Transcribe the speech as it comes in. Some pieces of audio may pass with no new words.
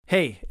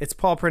Hey, it's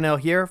Paul Purnell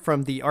here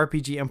from the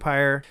RPG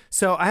Empire.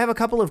 So I have a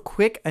couple of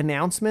quick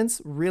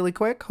announcements, really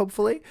quick,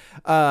 hopefully.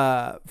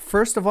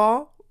 First of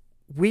all,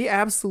 we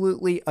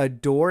absolutely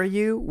adore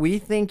you. We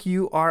think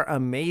you are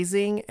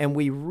amazing, and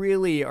we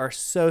really are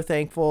so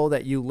thankful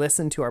that you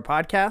listen to our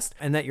podcast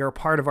and that you're a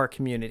part of our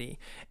community.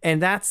 And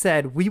that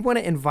said, we want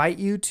to invite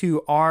you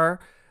to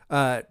our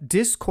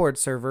Discord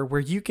server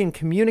where you can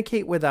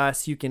communicate with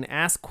us. You can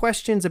ask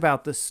questions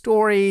about the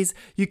stories.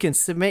 You can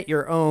submit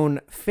your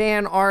own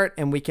fan art,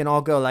 and we can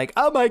all go like,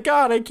 oh my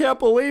God, I can't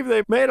believe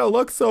they made it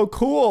look so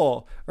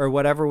cool, or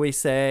whatever we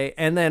say.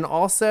 And then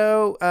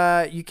also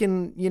you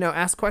can,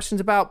 ask questions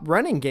about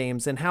running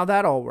games and how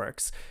that all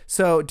works.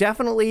 So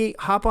definitely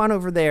hop on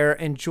over there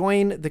and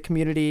join the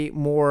community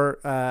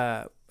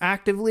more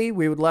actively.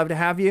 We would love to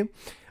have you.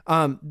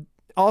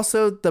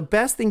 Also, the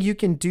best thing you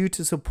can do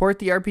to support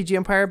the RPG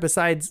Empire,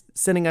 besides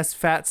sending us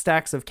fat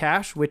stacks of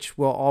cash, which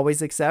we'll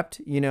always accept,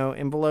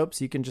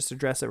 envelopes, you can just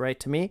address it right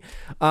to me,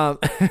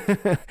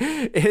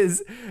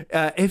 is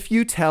if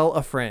you tell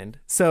a friend.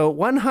 So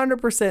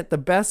 100% the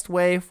best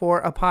way for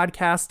a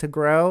podcast to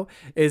grow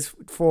is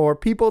for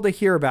people to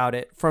hear about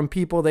it from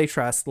people they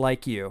trust,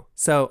 like you.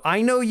 So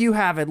I know you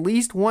have at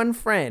least one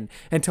friend,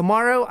 and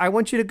tomorrow I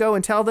want you to go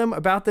and tell them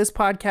about this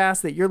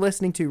podcast that you're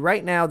listening to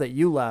right now that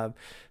you love,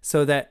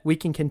 so that we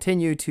can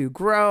continue to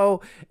grow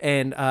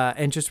and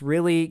just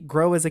really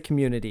grow as a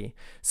community.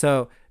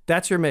 So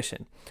that's your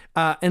mission.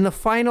 And the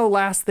final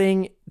last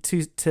thing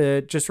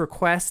to just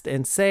request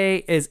and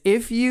say is,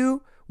 if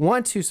you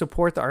want to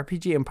support the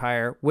RPG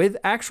Empire with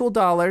actual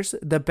dollars,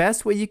 the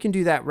best way you can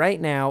do that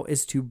right now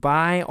is to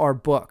buy our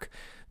book,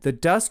 The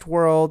Dust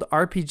World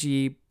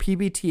RPG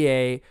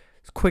PBTA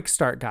Quick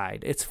Start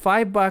Guide. It's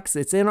 $5.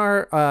 It's in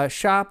our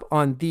shop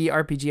on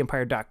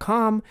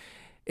therpgempire.com.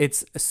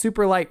 It's a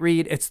super light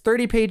read. It's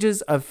 30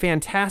 pages of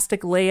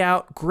fantastic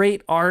layout,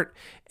 great art,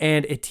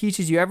 and it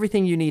teaches you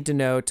everything you need to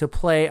know to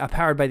play a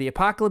Powered by the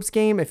Apocalypse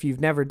game if you've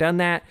never done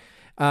that.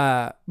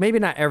 Maybe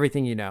not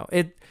everything you know.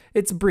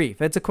 It's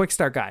brief. It's a quick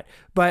start guide.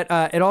 But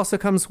it also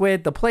comes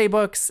with the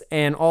playbooks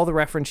and all the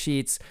reference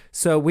sheets.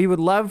 So we would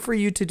love for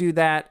you to do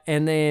that,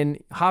 and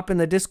then hop in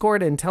the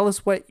Discord and tell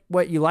us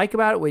what you like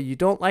about it, what you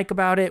don't like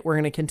about it. We're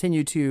going to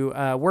continue to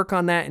work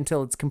on that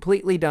until it's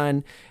completely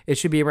done. It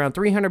should be around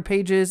 300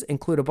 pages,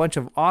 include a bunch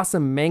of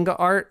awesome manga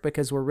art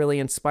because we're really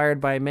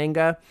inspired by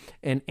manga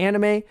and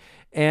anime.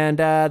 And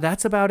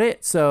that's about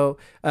it. So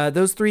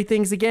those three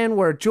things again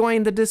were: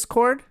 join the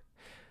Discord,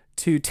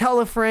 to tell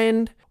a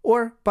friend,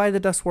 or buy the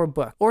Dust World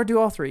book, or do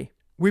all three.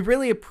 We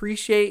really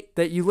appreciate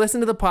that you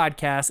listen to the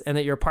podcast and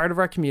that you're part of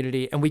our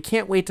community, and we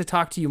can't wait to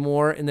talk to you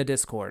more in the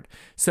Discord.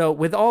 So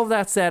with all of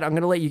that said, I'm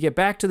going to let you get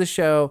back to the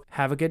show.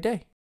 Have a good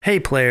day. Hey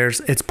players,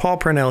 it's Paul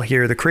Purnell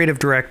here, the creative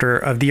director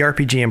of the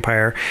RPG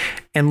Empire,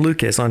 and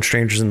Lucas on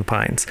Strangers in the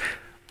Pines.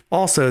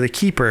 Also the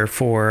keeper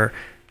for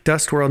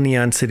Dust World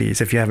Neon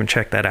Cities, if you haven't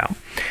checked that out.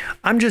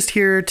 I'm just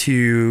here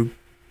to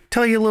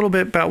tell you a little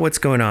bit about what's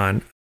going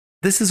on.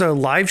 This is our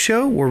live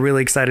show we're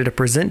really excited to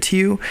present to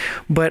you,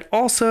 but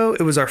also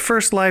it was our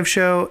first live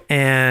show,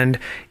 and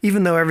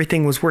even though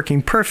everything was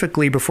working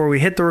perfectly before we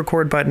hit the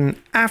record button,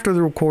 after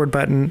the record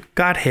button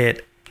got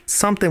hit,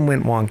 something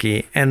went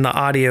wonky and the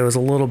audio is a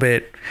little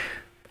bit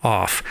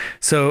off.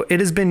 So it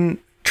has been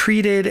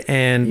treated,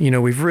 and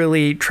we've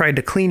really tried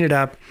to clean it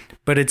up,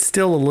 but it's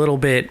still a little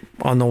bit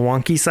on the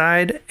wonky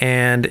side.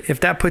 And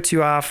if that puts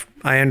you off,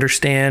 I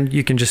understand.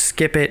 You can just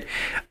skip it.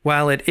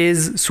 While it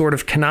is sort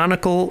of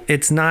canonical,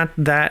 it's not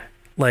that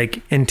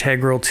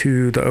integral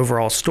to the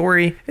overall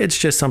story. It's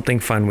just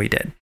something fun we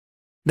did.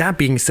 That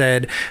being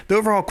said, the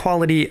overall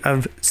quality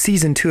of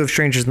Season 2 of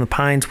Strangers in the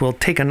Pines will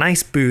take a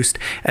nice boost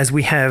as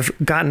we have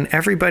gotten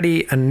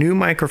everybody a new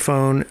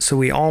microphone so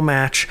we all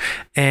match,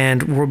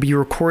 and we'll be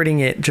recording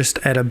it just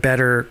at a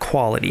better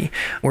quality.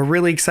 We're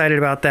really excited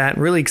about that,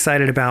 really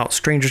excited about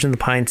Strangers in the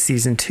Pines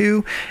Season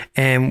 2,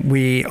 and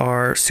we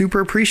are super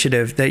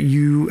appreciative that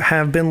you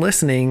have been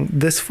listening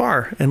this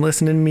far and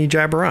listening to me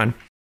jabber on.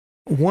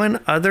 One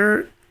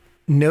other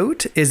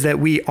note is that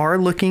we are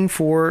looking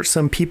for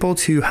some people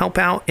to help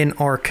out in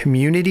our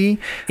community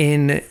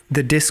in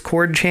the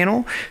Discord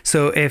channel.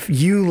 So if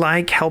you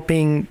like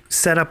helping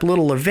set up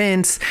little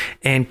events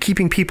and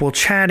keeping people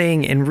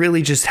chatting and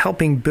really just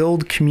helping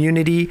build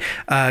community,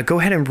 go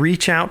ahead and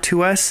reach out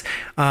to us.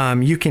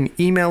 You can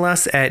email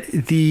us at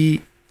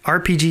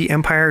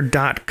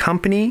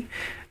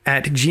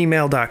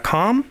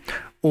therpgempire.company@gmail.com,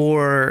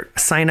 or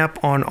sign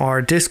up on our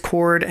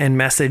Discord and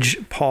message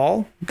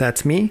Paul,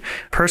 that's me,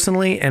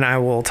 personally, and I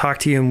will talk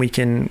to you and we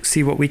can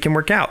see what we can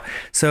work out.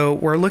 So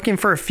we're looking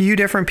for a few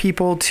different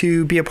people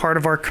to be a part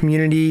of our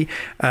community,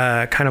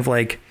 kind of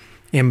like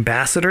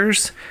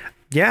ambassadors.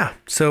 Yeah,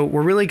 so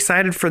we're really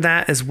excited for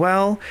that as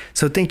well.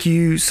 So thank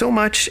you so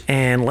much,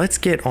 and let's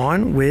get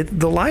on with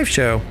the live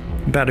show.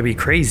 About to be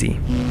crazy.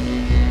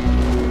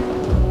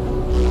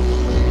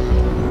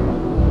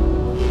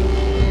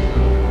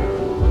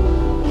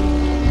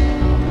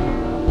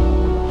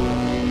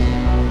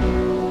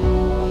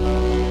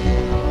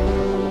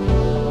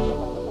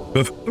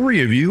 The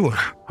 3 of you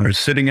are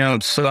sitting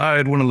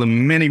outside one of the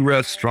many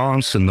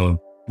restaurants in the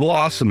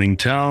blossoming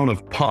town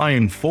of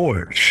Pine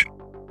Forge,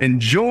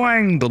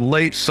 enjoying the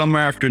late summer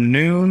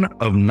afternoon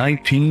of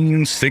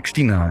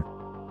 1969.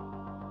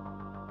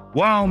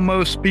 While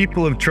most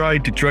people have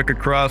tried to trek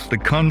across the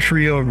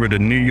country over to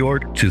New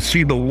York to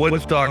see the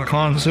Woodstock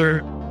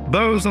concert,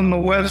 those on the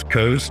West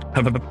Coast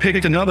have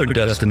picked another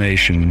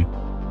destination,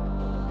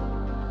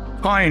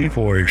 Pine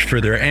Forge, for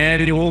their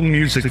annual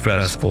music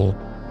festival,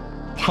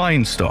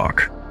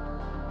 Pinestock.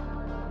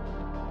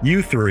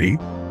 You three,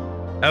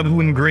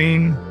 Evelyn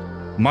Green,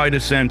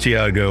 Midas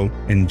Santiago,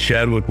 and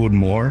Chadwick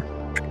Woodmore,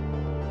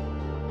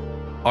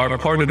 are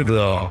part of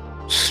the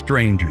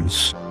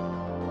Strangers,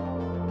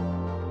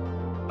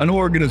 an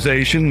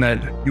organization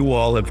that you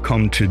all have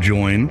come to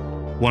join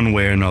one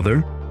way or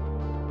another,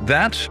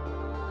 that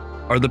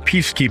are the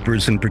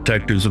peacekeepers and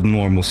protectors of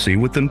normalcy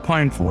within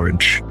Pine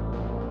Forge.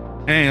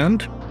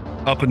 And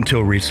up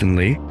until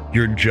recently,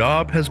 your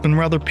job has been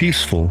rather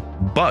peaceful,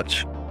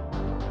 but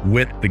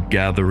with the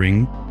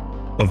gathering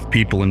of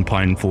people in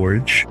Pine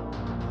Forge,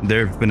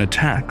 there have been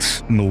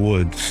attacks in the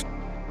woods.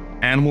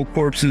 Animal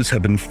corpses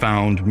have been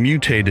found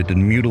mutated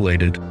and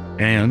mutilated,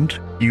 and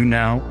you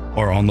now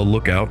are on the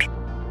lookout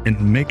and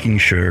making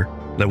sure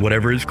that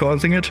whatever is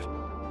causing it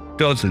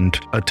doesn't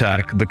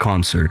attack the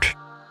concert.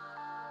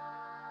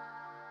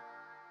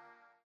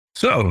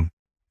 So,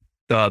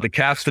 the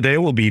cast today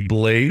will be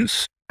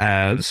Blaze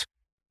as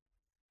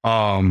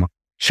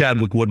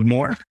Chadwick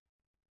Woodmore.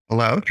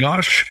 Hello.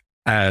 Josh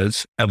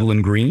as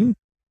Evelyn Green.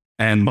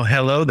 And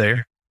hello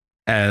there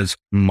as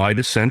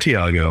Midas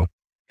Santiago.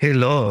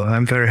 Hello.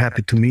 I'm very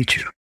happy to meet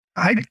you.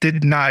 I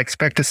did not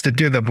expect us to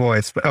do the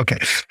voice, but okay.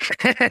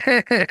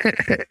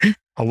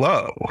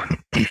 Hello.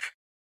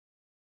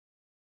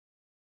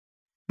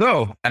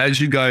 So, as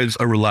you guys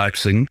are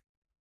relaxing,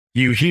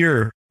 you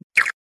hear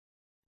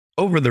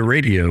over the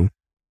radio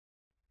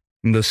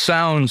the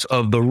sounds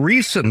of the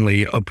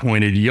recently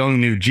appointed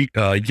young new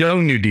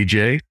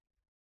DJ.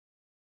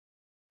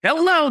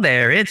 Hello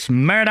there, it's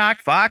Murdoch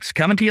Fox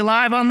coming to you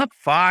live on the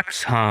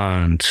Fox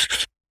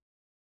Hunt.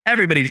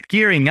 Everybody's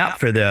gearing up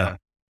for the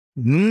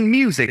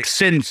music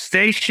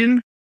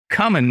sensation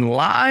coming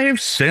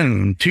live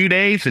soon. 2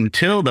 days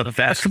until the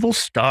festival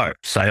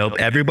starts. I hope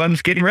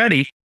everyone's getting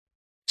ready.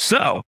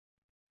 So,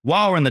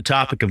 while we're on the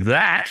topic of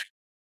that,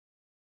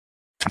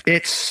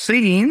 it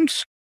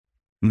seems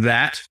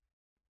that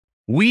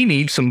we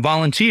need some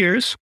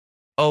volunteers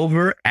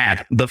over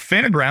at the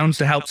fairgrounds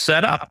to help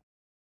set up.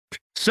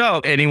 So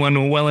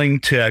anyone willing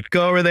to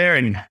go over there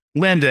and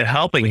lend a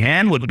helping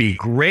hand would be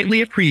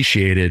greatly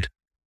appreciated.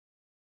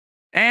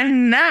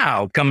 And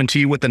now, coming to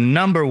you with the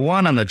number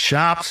one on the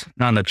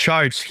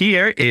charts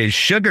here is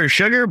Sugar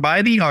Sugar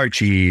by the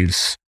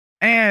Archies.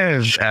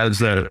 As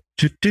the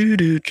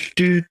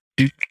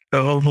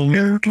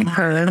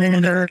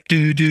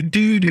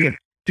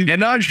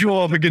and as you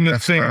all begin to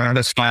sing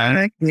this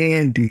fine,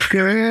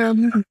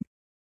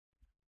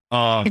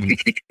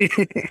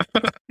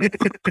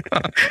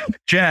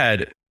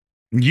 Chad,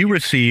 you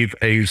receive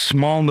a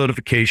small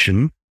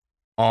notification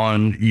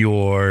on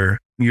your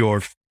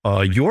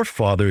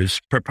father's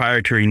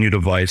proprietary new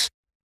device.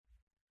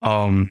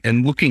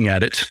 And looking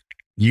at it,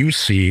 you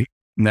see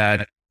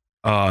that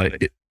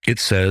it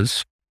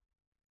says,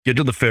 "Get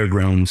to the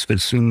fairgrounds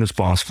as soon as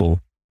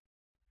possible."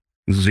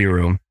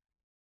 0.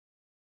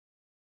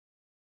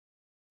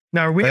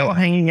 Now, are we all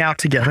hanging out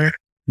together?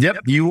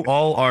 Yep, you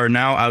all are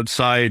now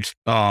outside.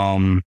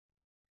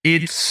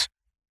 It's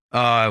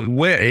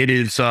where it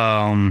is.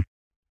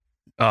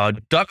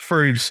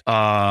 Duckford's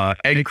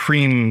egg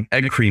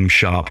cream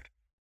shop.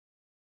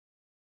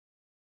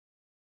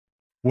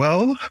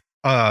 Well,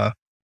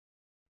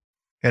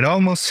 it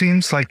almost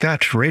seems like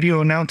that radio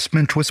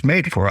announcement was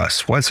made for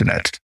us, wasn't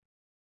it?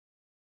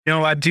 You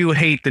know, I do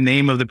hate the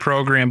name of the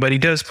program, but he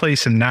does play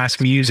some nice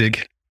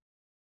music.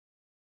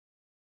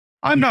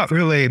 I'm not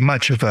really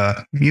much of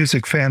a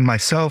music fan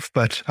myself,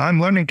 but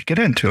I'm learning to get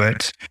into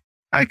it.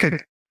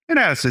 It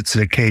has its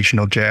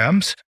occasional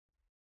jams.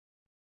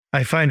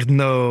 I find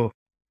no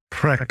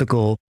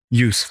practical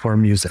use for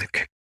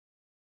music.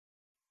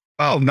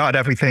 Well, not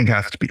everything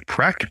has to be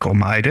practical,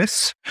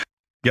 Midas.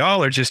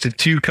 Y'all are just a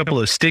couple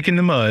of stick in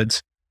the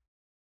muds.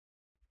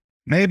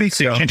 Maybe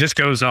so. She just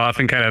goes off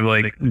and kind of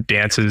like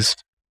dances.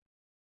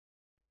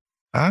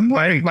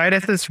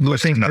 Midas is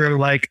looking through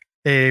like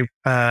a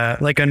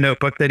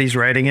notebook that he's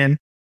writing in.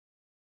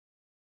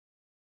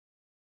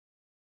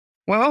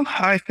 Well,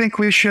 I think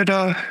we should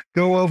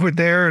go over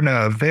there and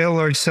avail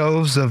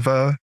ourselves of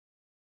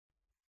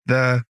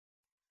the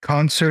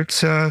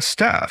concert's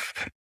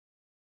staff.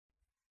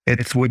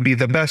 It would be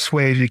the best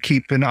way to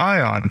keep an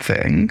eye on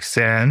things,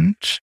 and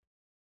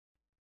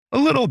a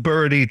little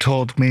birdie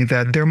told me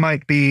that there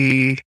might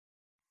be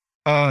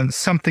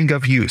something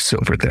of use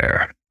over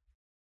there.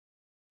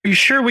 Are you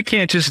sure we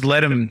can't just let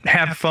them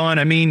have fun?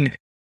 I mean,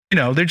 you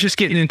know, they're just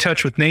getting in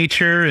touch with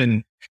nature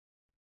and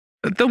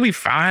they'll be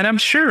fine. I'm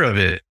sure of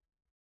it.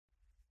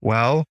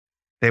 Well,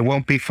 they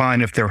won't be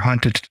fine if they're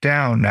hunted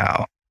down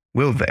now,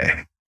 will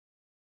they?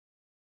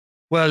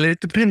 Well,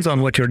 it depends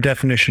on what your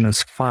definition of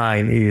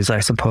fine is, I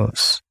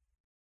suppose.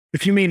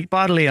 If you mean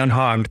bodily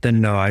unharmed,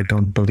 then no, I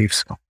don't believe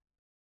so.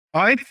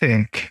 I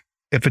think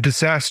if a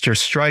disaster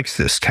strikes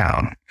this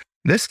town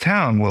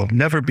will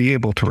never be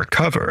able to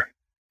recover.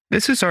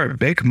 This is our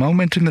big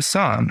moment in the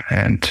sun,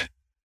 and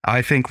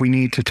I think we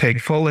need to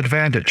take full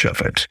advantage of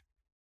it.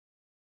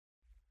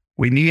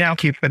 We need to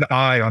keep an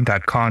eye on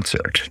that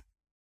concert.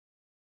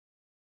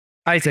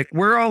 Isaac,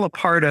 we're all a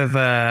part of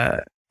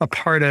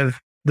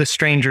the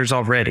strangers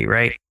already,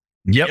 right?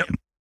 Yep.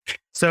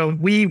 So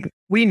we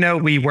know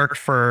we work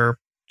for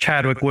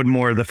Chadwick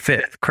Woodmore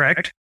V,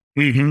 correct?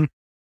 Mm-hmm.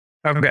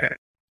 Okay.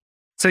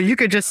 So you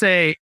could just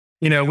say,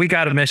 we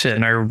got a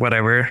mission or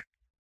whatever.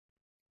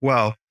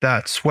 Well,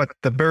 that's what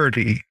the bird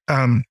is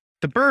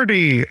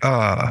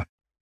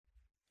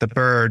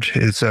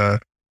a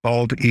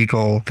bald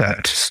eagle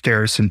that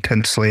stares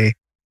intensely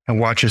and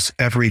watches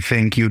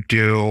everything you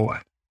do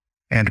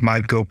and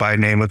might go by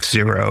name of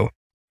Zero.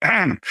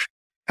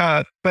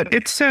 But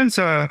it says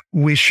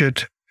we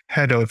should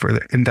head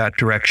over in that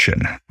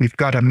direction. We've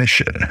got a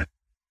mission.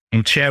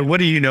 And Chad, what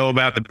do you know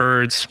about the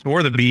birds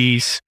or the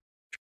bees?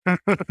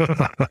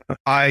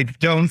 I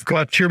don't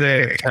got your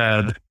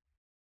Chad.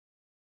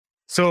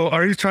 So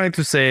are you trying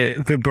to say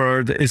the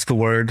bird is the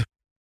word?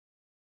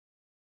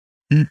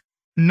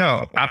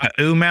 No.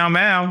 Ooh, mow,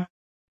 mow.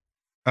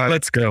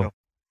 Let's go.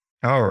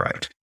 All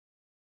right.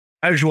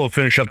 As we'll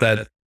finish up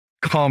that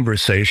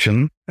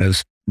conversation,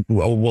 as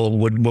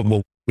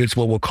it's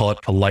what we'll call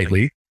it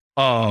politely.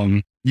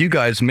 You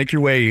guys make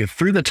your way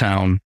through the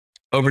town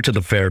over to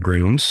the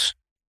fairgrounds,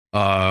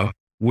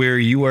 where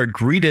you are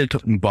greeted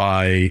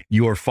by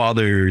your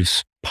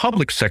father's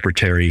public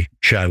secretary,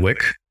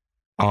 Chadwick,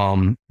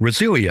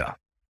 Roselia.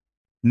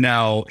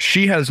 Now,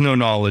 she has no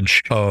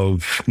knowledge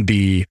of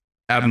the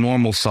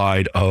abnormal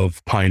side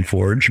of Pine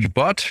Forge,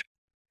 but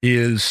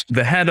is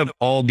the head of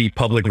all the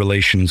public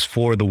relations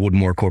for the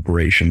Woodmore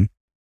Corporation.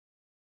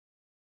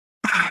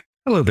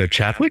 Hello there,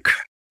 Chadwick.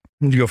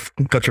 You've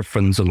got your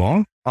friends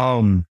along.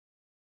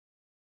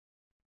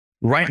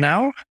 Right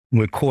now,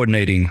 we're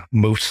coordinating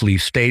mostly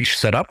stage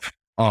setup.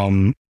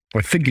 I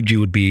figured you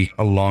would be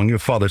along. Your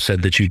father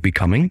said that you'd be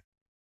coming.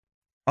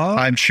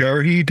 I'm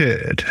sure he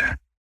did.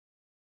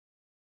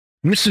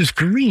 Mrs.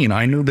 Green,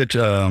 I know that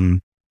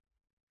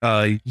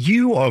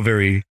you are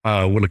very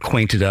well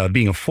acquainted,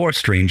 being a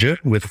forest ranger,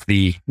 with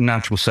the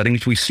natural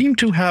settings. We seem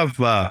to have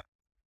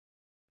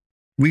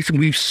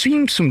we've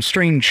seen some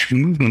strange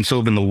movements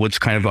over in the woods,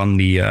 kind of on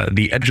the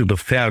edge of the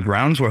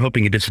fairgrounds. We're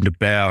hoping it isn't a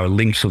bear or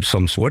lynx of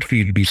some sort. If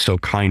you'd be so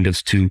kind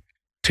as to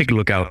take a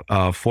look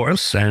out for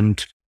us,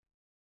 and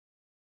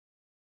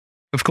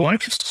of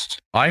course,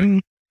 I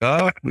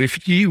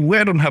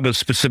don't have a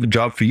specific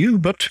job for you,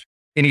 but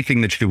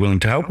anything that you're willing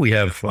to help. We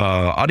have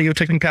audio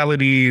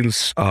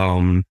technicalities,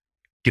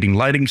 getting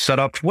lighting set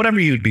up, whatever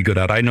you'd be good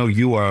at. I know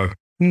you are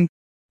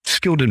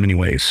skilled in many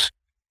ways.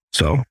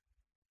 So,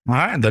 all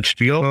right, let's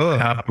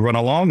run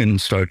along and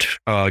start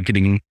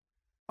getting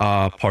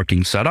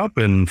parking set up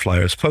and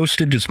flyers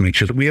posted. Just make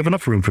sure that we have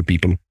enough room for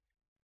people.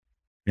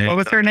 What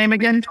was her name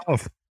again?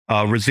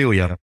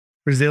 Roselia.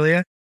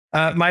 Roselia?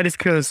 Midas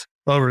goes,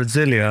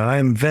 Roselia, I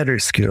am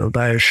very skilled,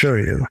 I assure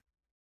you.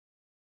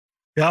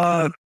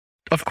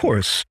 Of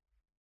course.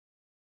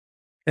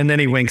 And then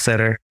he winks at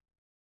her.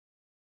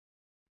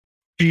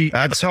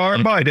 That's our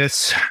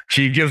Midas.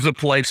 She gives a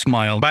polite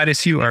smile.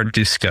 Midas, you are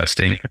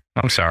disgusting.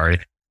 I'm sorry.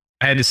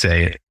 I had to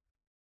say it.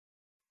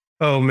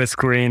 Oh, Miss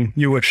Green,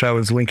 you wish I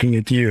was winking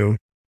at you.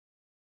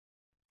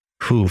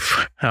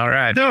 Oof. All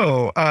right.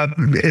 No,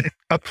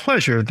 a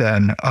pleasure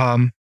then.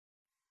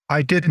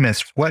 I did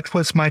miss. What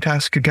was my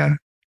task again?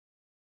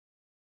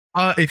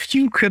 If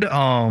you could,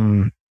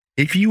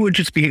 if you would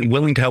just be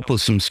willing to help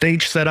with some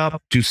stage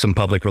setup, do some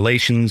public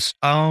relations.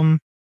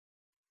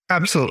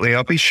 Absolutely.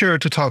 I'll be sure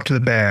to talk to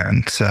the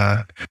band.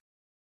 The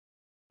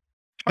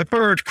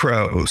Bird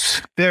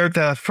Crows. They're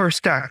the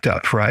first act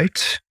up,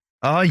 right?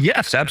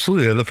 Yes,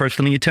 absolutely. They're the first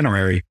on the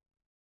itinerary.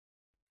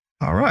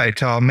 All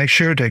right. I'll make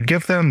sure to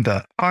give them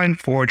the Pine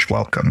Forge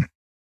welcome.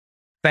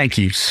 Thank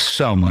you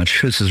so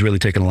much. This has really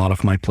taken a lot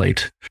off my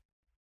plate.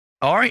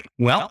 All right.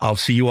 Well, I'll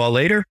see you all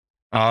later.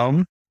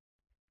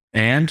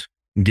 And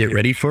get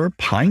ready for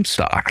Pine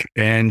Stock.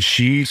 And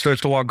she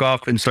starts to walk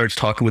off and starts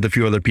talking with a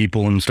few other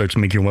people and starts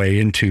making her way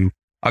into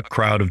a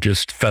crowd of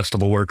just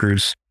festival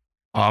workers.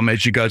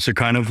 As you guys are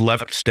kind of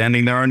left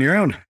standing there on your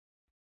own.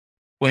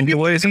 Wendy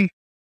Blazing,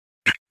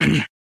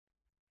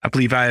 I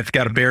believe I've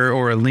got a bear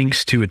or a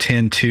lynx to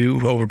attend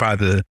to over by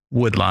the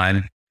wood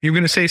line. You were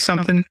going to say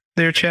something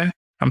there, Chad?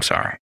 I'm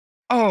sorry.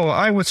 Oh,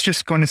 I was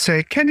just going to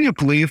say, can you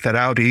believe that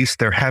out east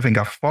they're having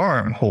a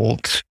farm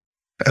hold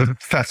a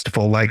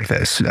festival like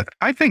this?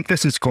 I think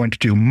this is going to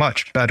do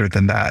much better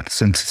than that,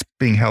 since it's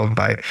being held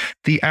by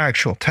the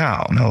actual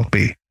town. It'll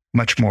be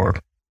much more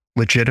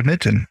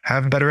legitimate and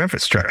have better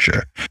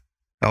infrastructure.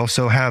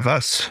 Also have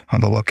us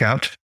on the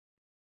lookout.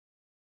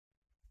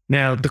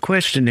 Now, the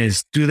question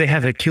is, do they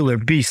have a killer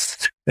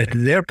beast at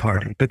their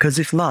party? Because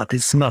if not,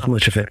 it's not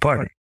much of a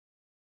party.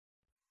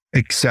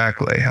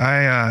 Exactly.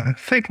 I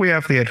think we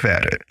have the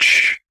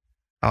advantage.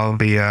 I'll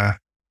be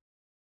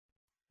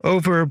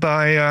over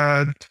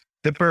by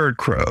the bird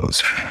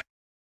crows.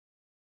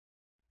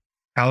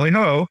 Hally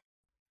ho.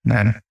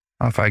 Then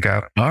off I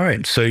go. All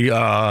right.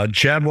 So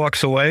Jad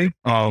walks away,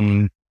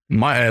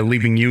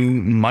 leaving you,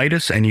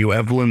 Midas, and you,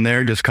 Evelyn,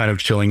 there just kind of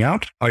chilling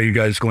out. Are you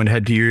guys going to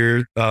head to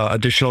your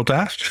additional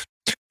tasks?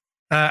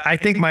 I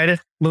think Midas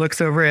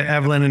looks over at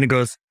Evelyn and he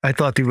goes, I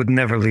thought you would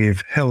never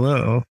leave.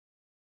 Hello.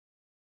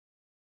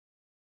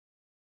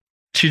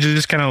 She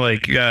just kind of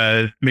like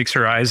makes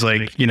her eyes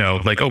like,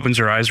 like opens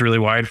her eyes really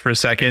wide for a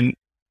second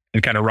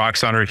and kind of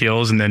rocks on her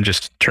heels and then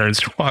just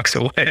turns and walks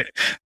away.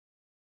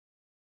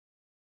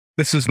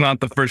 This is not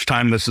the first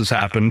time this has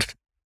happened.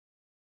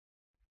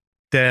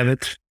 Damn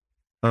it.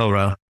 Oh,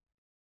 well.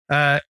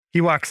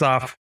 He walks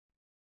off.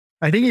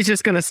 I think he's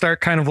just going to start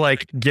kind of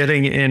like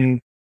getting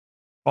in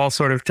all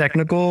sort of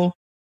technical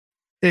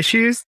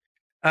issues.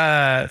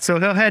 So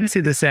he'll head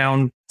to the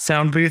sound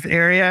booth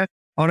area.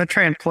 I want to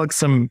try and plug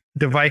some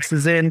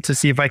devices in to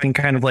see if I can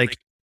kind of like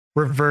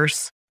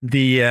reverse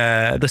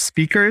the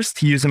speakers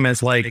to use them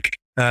as like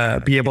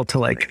be able to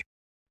like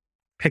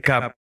pick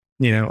up,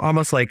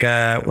 almost like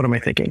what am I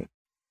thinking?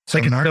 It's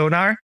like a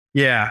sonar.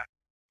 Yeah.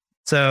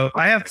 So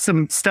I have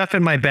some stuff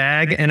in my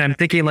bag and I'm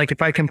thinking like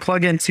if I can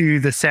plug into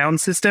the sound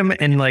system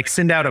and like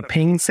send out a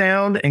ping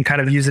sound and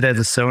kind of use it as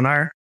a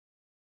sonar.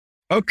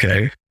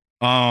 Okay.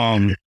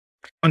 On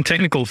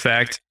technical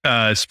fact,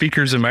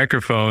 speakers and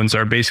microphones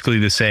are basically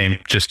the same,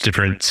 just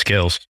different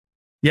scales.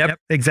 Yep,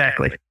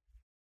 exactly.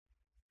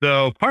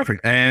 So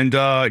perfect. And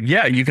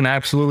yeah, you can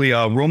absolutely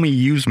roll me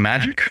use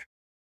magic.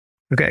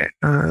 Okay.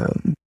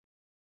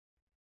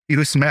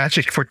 Use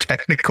magic for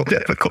technical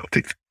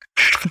difficulties.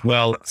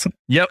 Well,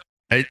 yep.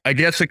 I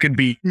guess it could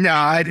be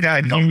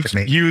I don't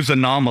use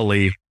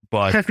anomaly,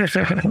 but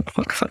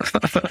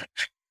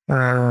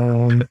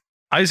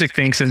Isaac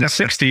thinks in the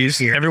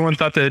 60s, everyone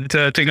thought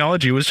that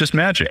technology was just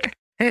magic.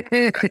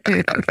 Hey,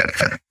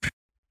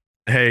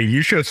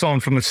 you show someone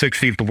from the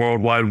 60s the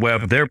World Wide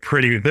Web. They're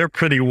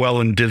pretty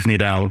well in Disney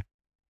now.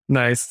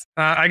 Nice.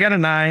 I got a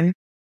 9.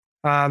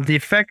 The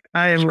effect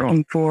I am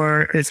rolling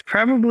for is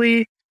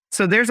probably,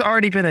 so there's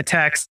already been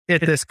attacks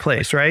at this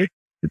place, right?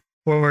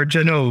 Or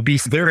Genoa,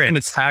 there are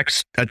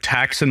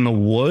attacks in the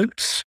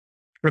woods.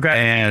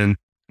 Okay.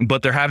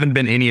 But there haven't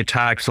been any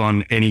attacks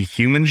on any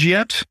humans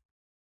yet.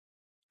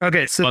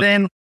 Okay, so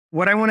then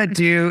what I want to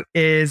do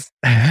is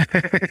I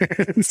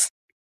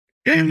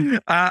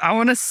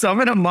want to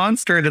summon a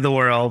monster into the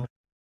world.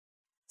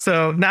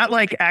 So not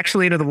like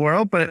actually into the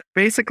world, but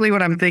basically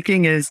what I'm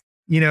thinking is,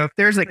 if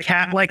there's a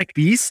cat-like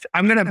beast,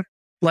 I'm going to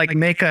like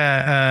make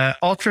a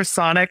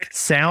ultrasonic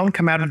sound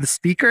come out of the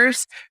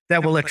speakers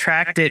that will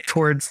attract it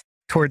towards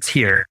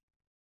here.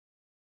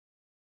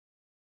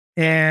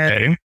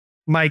 And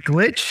my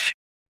glitch,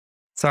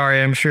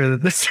 sorry, I'm sure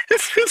that this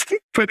is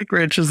putting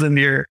glitches in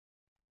your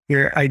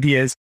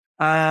ideas.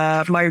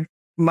 I'll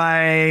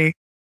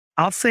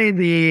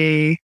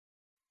say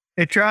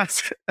it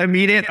draws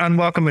immediate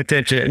unwelcome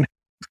attention.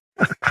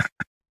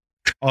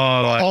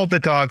 All the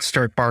dogs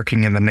start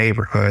barking in the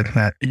neighborhood.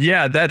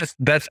 Yeah,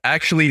 that's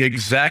actually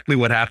exactly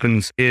what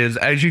happens. Is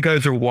as you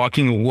guys are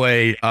walking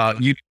away,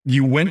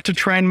 you went to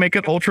try and make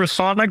it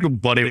ultrasonic,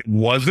 but it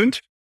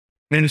wasn't,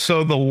 and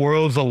so the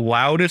world's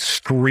loudest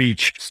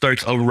screech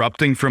starts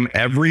erupting from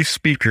every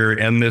speaker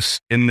in this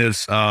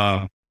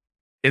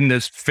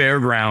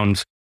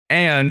fairgrounds,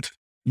 and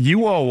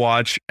you all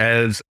watch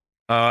as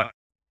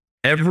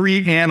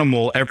every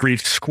animal, every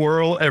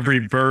squirrel, every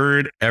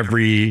bird,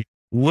 every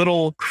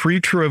little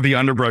creature of the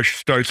underbrush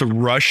starts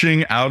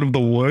rushing out of the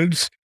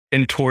woods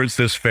and towards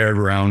this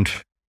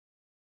fairground.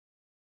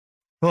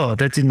 Oh,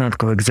 that did not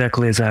go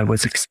exactly as I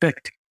was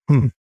expecting.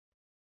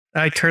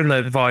 I turn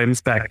the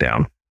volumes back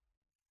down.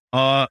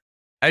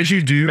 As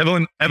you do,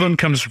 Evelyn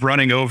comes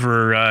running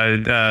over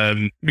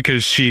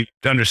because she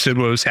understood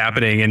what was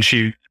happening, and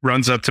she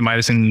runs up to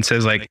Midas and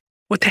says, like,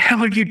 "What the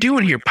hell are you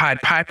doing here,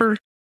 Pied Piper?"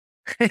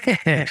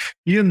 I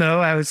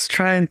was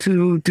trying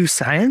to do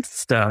science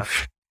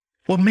stuff.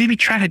 Well, maybe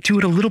try to do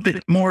it a little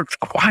bit more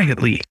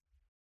quietly.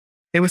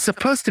 It was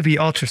supposed to be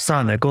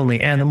ultrasonic.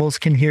 Only animals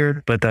can hear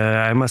it, but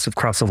I must have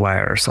crossed a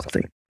wire or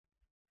something.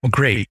 Well,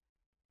 great.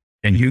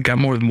 And you got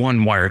more than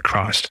one wire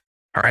crossed.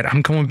 All right,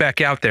 I'm going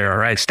back out there, all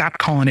right? Stop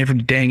calling every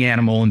dang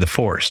animal in the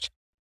forest.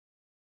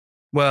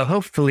 Well,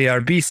 hopefully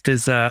our beast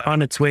is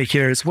on its way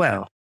here as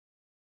well.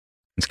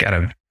 It's got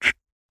a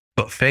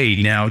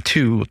buffet now,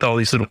 too, with all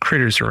these little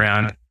critters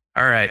around.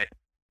 All right.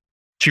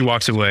 She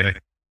walks away.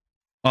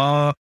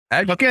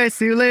 Okay,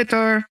 see you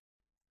later.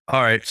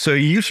 All right, so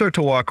you start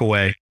to walk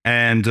away,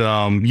 and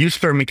you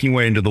start making your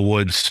way into the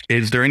woods.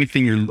 Is there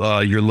anything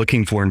you're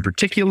looking for in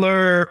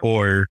particular,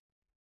 or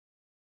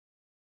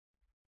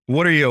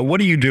what are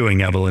you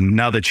doing, Evelyn?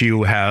 Now that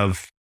you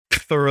have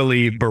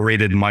thoroughly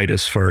berated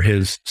Midas for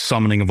his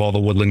summoning of all the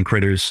woodland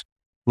critters,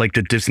 like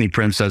the Disney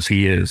princess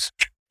he is.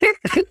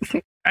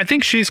 I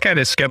think she's kind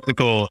of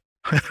skeptical.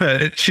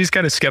 She's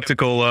kind of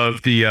skeptical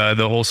of the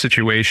whole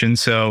situation,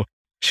 so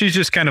she's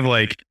just kind of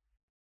like,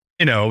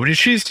 you know,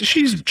 she's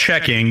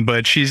checking,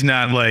 but she's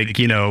not like,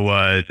 you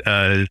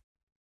know,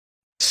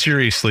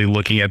 seriously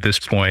looking at this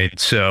point.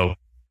 So,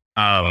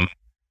 and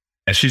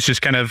she's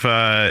just kind of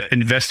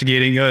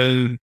investigating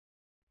a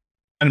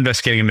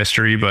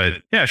mystery.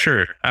 But yeah,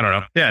 sure, I don't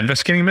know. Yeah,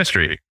 investigating a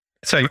mystery.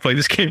 That's how you play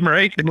this game,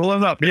 right?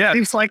 Love up. Yeah,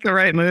 Seems like the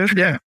right move.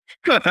 Yeah.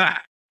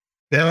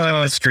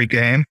 Yeah, street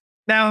game.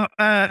 Now,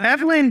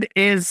 Evelyn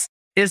is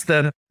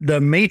the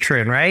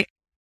matron, right?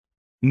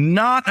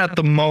 Not at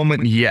the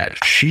moment yet.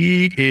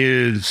 She's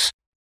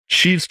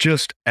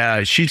just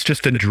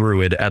a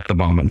druid at the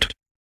moment.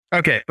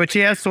 Okay, but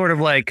she has sort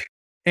of like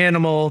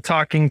animal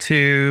talking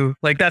to,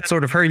 like that's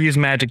sort of her use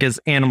magic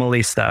is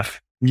animal-y stuff.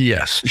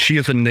 Yes, she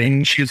is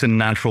a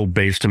natural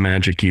based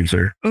magic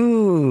user.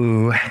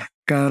 Ooh,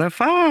 got a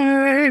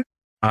 5.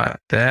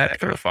 That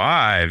for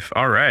 5.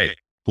 All right.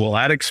 We'll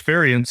add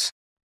experience.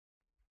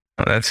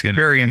 Oh, that's good.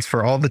 Experience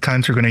for all the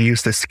times we're going to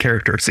use this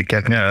character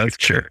again. Yeah, that's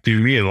sure.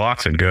 Dude, we had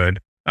lots of good.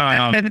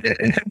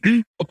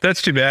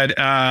 That's too bad.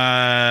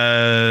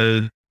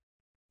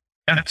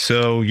 Yeah,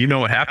 so you know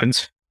what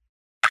happens.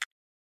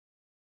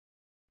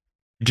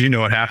 Do you know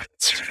what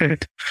happens?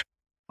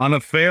 On a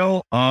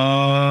fail,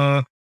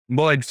 well,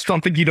 I just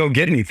don't think you don't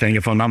get anything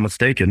if I'm not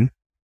mistaken.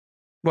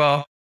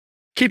 Well,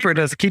 Keeper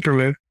does a keeper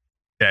move.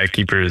 Yeah,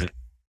 keeper.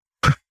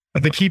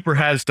 The keeper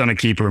has done a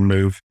keeper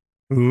move.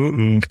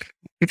 Ooh.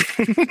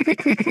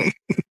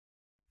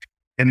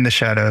 In the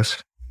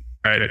shadows.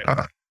 All right.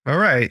 All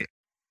right.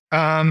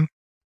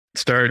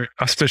 Start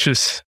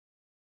auspicious.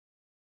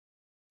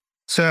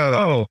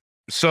 So,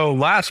 So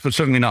last but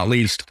certainly not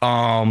least,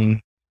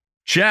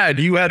 Chad,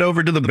 you head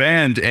over to the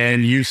band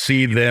and you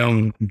see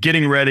them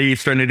getting ready,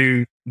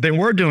 they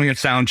were doing a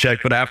sound check,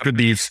 but after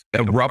the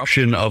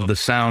eruption of the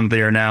sound,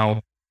 they are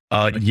now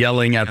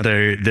yelling at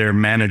their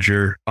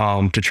manager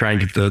to try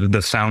and get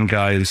the sound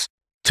guys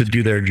to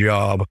do their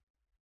job.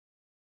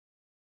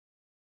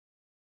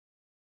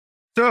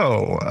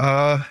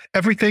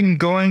 Everything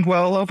going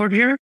well over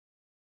here?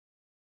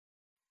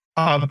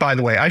 By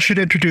the way, I should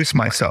introduce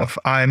myself.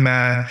 I'm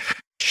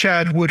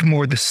Chad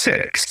Woodmore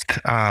VI.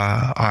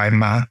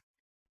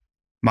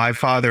 My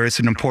father is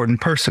an important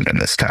person in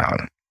this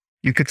town.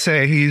 You could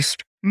say he's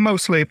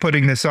mostly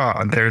putting this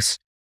on. There's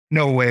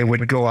no way it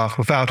would go off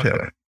without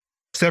him.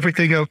 Is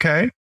everything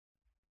okay?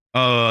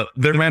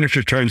 Their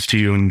manager turns to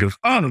you and goes,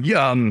 "Oh,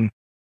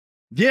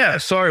 yeah,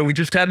 sorry, we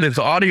just had this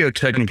audio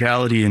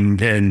technicality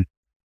and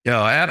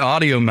had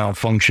audio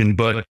malfunction,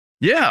 but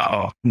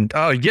yeah,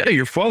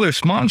 your father's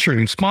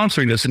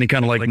sponsoring this," and he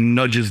kind of like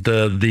nudges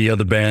the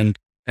other band,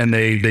 and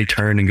they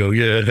turn and go,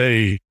 "Yeah,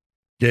 hey,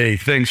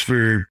 thanks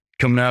for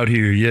coming out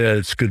here. Yeah,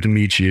 it's good to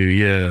meet you.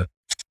 Yeah,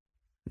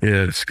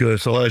 it's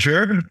good. So,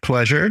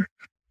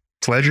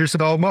 Pleasure's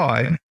all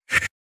mine."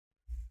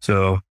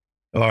 So,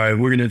 all right,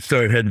 we're gonna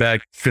head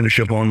back, finish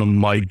up on the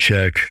mic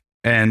check,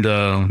 and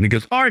he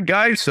goes, "All right,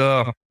 guys,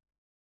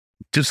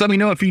 just let me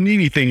know if you need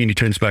anything." And he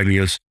turns back and he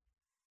goes,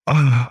 "All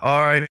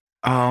right.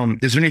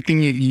 Is there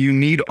anything you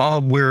need?"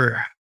 "Oh,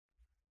 we're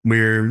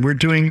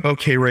doing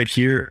okay right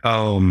here.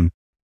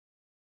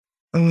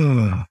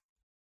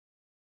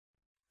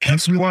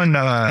 Has one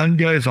sound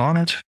guys on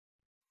it?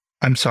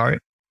 I'm sorry.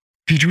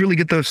 Did you really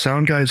get those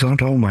sound guys on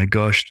it? Oh my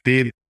gosh,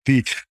 the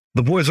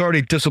boys are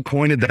already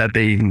disappointed that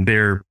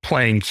they're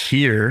playing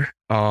here.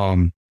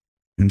 And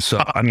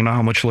so I don't know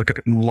how much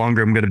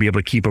longer I'm going to be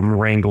able to keep them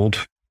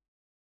wrangled."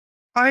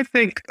 I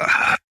think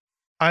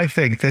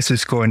this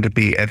is going to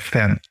be a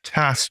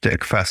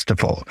fantastic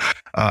festival.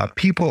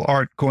 People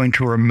aren't going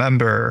to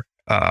remember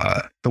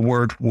the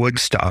word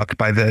Woodstock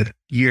by the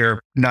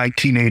year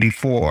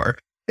 1984,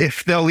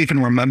 if they'll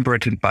even remember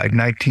it by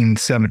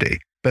 1970.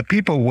 But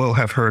people will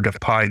have heard of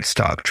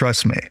Pinestock,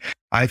 trust me.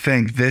 I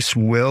think this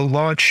will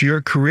launch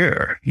your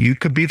career. You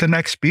could be the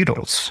next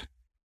Beatles.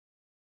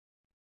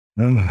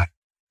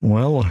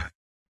 Well,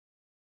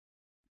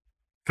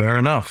 fair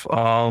enough.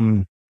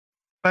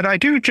 But I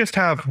do just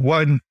have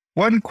one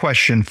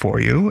question for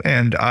you,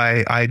 and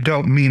I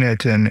don't mean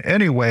it in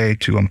any way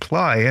to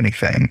imply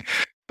anything,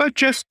 but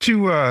just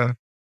to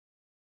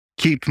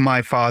keep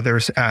my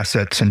father's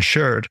assets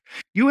insured.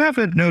 You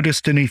haven't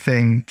noticed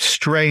anything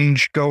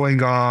strange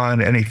going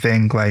on,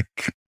 anything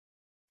like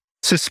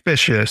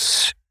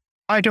suspicious?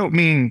 I don't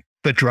mean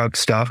the drug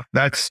stuff.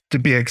 That's to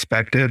be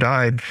expected.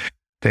 I've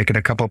taken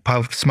a couple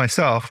puffs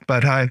myself,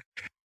 but I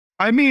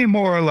mean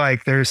more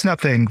like there's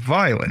nothing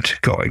violent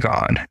going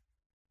on,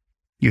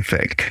 you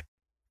think,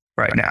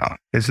 right now,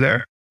 is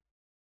there?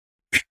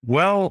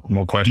 Well,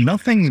 No question.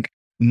 nothing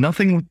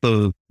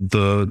with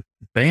the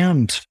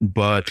band,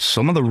 but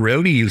some of the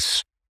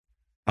roadies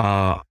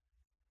I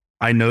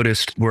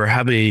noticed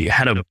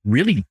had a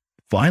really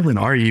violent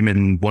argument,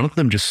 and one of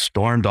them just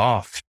stormed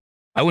off.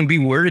 I wouldn't be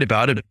worried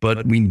about it,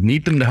 but we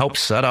need them to help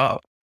set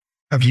up.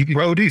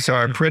 Roadies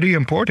are pretty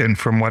important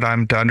from what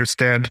I'm to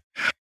understand.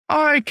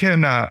 I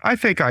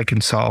think I can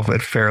solve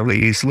it fairly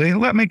easily.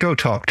 Let me go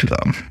talk to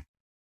them.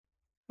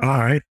 All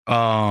right.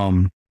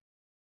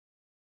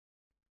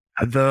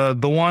 The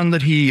one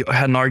that he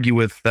had an argue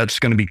with, that's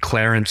going to be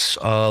Clarence.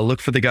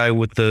 Look for the guy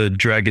with the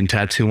dragon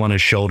tattoo on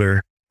his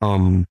shoulder.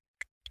 All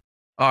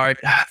right,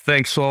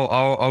 thanks. So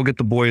I'll get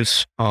the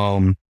boys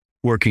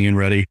working and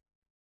ready.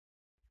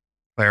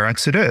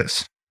 Clarence it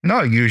is.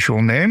 Not a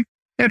usual name.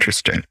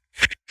 Interesting.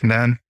 And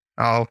then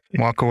I'll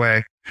walk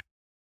away.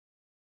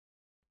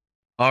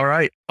 All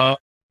right.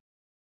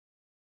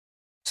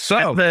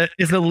 So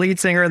Is the lead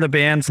singer of the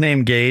band's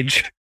name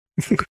Gage?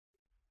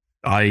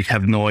 I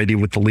have no idea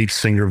what the lead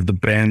singer of the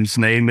band's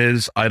name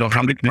is. I don't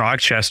have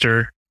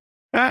Rochester.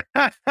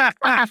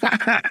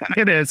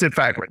 It is, in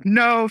fact.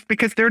 No,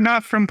 because they're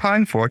not from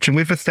Pine Forge, and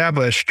we've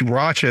established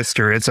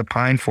Rochester is a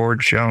Pine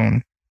Forge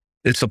zone.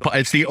 It's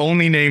the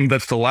only name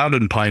that's allowed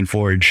in Pine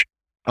Forge.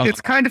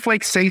 It's kind of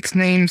like saints'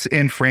 names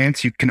in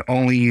France. You can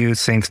only use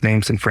saints'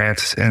 names in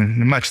France,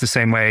 in much the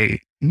same way,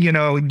 you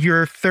know,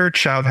 your third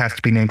child has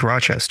to be named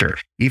Rochester,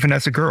 even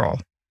as a girl.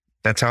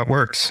 That's how it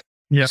works.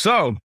 Yeah.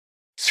 So,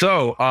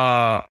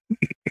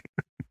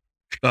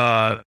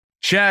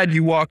 Chad,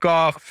 you walk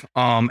off.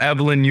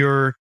 Evelyn,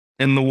 you're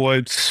in the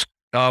woods.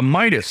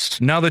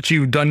 Midas, now that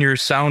you've done your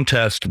sound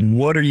test,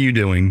 what are you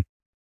doing?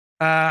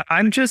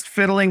 I'm just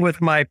fiddling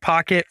with my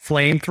pocket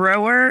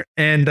flamethrower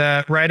and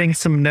writing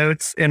some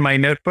notes in my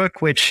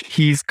notebook, which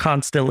he's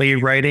constantly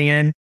writing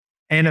in,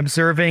 and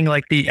observing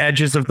like the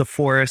edges of the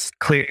forest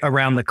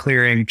around the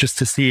clearing just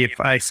to see if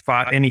I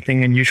spot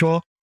anything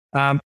unusual.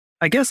 I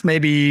guess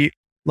maybe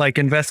like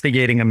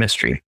investigating a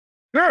mystery.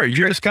 Sure,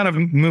 you're just kind of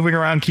moving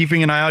around,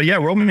 keeping an eye out. Yeah,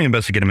 roll me to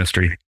investigate a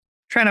mystery.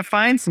 Trying to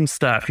find some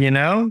stuff, you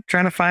know?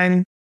 Trying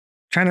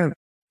to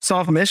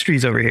solve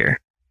mysteries over here.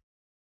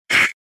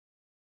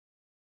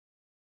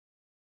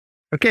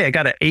 Okay, I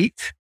got an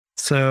 8.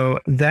 So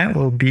that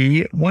will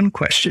be one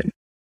question.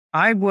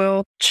 I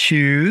will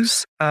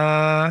choose,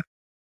 I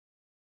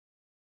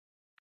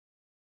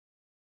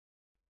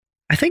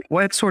think,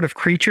 what sort of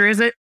creature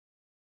is it?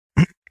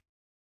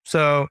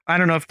 So I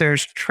don't know if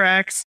there's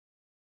tracks.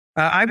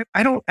 I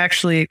don't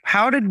actually,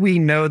 how did we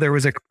know there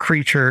was a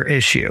creature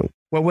issue?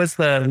 What was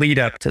the lead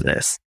up to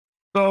this?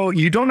 So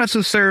you don't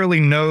necessarily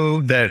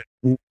know that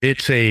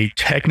it's a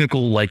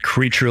technical like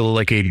creature,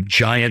 like a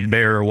giant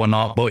bear or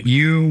whatnot, but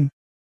you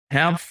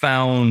have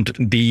found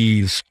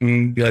these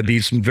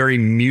very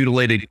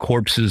mutilated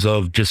corpses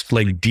of just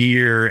like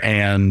deer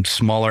and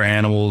smaller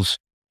animals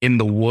in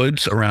the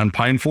woods around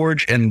Pine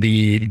Forge, and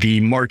the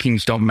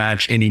markings don't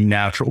match any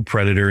natural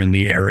predator in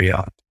the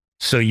area.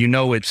 So you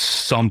know it's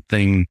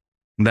something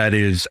that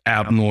is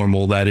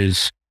abnormal, that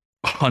is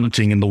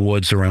hunting in the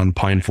woods around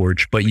Pine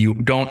Forge, but you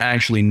don't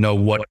actually know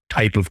what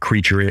type of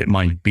creature it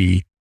might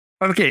be.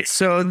 Okay,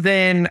 so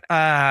then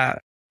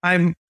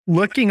I'm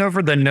looking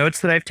over the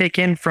notes that I've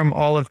taken from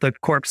all of the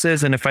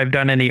corpses and if I've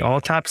done any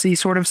autopsy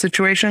sort of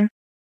situation.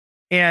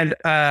 And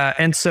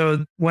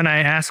so when I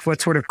ask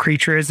what sort of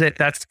creature is it,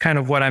 that's kind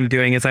of what I'm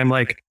doing is I'm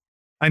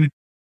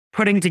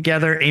putting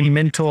together a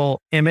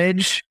mental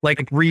image,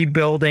 like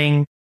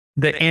rebuilding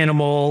the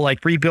animal,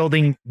 like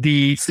rebuilding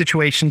the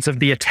situations of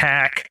the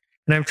attack.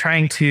 And I'm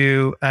trying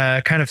to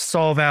kind of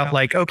solve out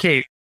like,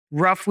 okay,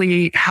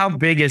 roughly how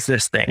big is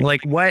this thing?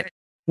 Like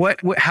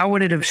how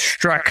would it have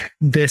struck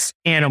this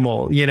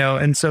animal, you know?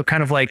 And so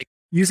kind of like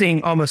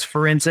using almost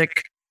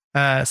forensic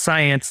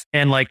science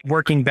and like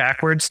working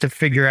backwards to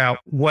figure out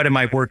what am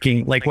I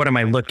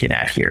looking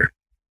at here?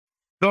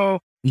 So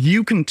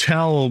you can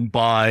tell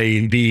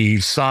by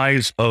the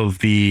size of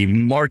the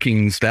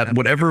markings that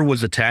whatever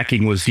was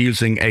attacking was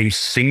using a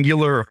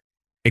singular,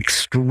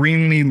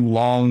 extremely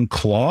long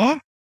claw.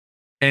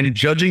 And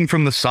judging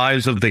from the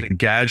size of the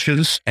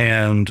gadgets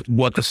and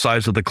what the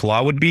size of the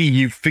claw would be,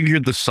 you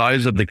figured the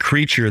size of the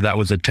creature that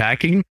was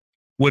attacking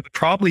would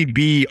probably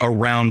be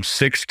around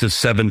 6 to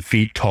 7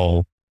 feet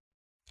tall.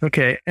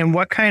 Okay. And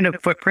what kind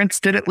of footprints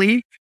did it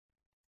leave?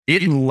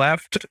 It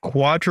left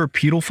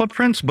quadrupedal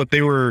footprints, but they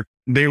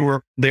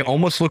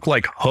almost look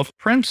like hoof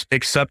prints,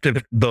 except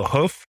if the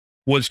hoof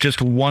was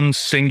just one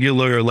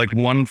singular, like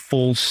one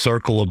full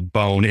circle of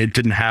bone. It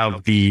didn't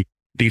have the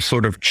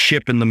sort of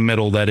chip in the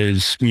middle that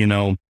is, you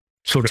know,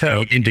 sort of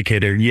toe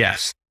indicator.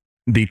 Yes.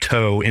 The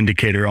toe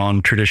indicator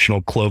on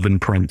traditional cloven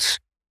prints.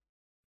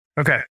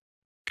 Okay.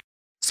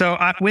 So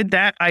with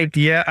that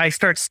idea, I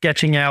start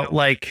sketching out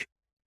like,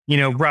 you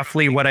know,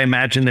 roughly what I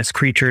imagine this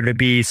creature to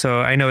be.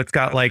 So I know it's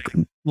got like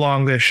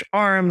longish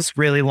arms,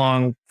 really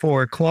long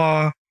forward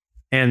claw,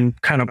 and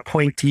kind of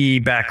pointy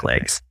back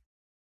legs.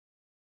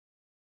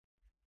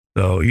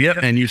 So, yep.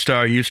 And you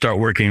start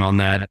working on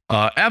that.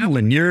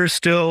 Evelyn, you're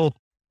still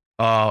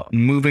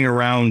moving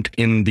around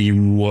in the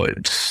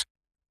woods.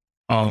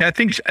 I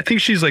think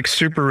she's like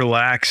super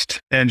relaxed,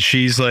 and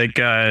she's like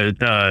kind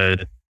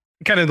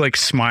of like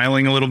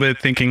smiling a little bit,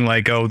 thinking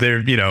like, oh,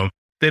 they're, you know,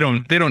 they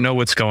don't know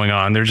what's going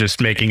on. They're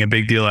just making a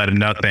big deal out of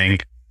nothing.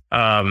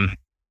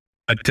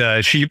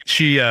 But she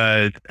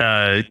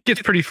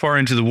gets pretty far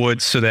into the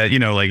woods so that, you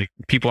know, like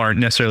people aren't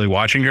necessarily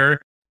watching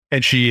her,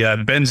 and she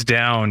bends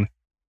down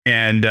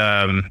and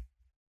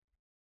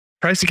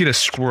tries to get a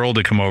squirrel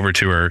to come over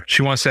to her.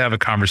 She wants to have a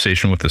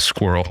conversation with the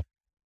squirrel.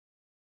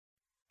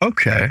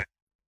 Okay.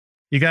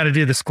 You got to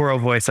do the squirrel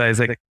voice,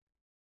 Isaac.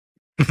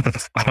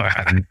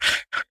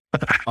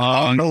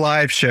 On the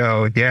live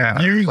show. Yeah.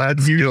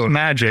 Let's do it.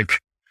 Magic.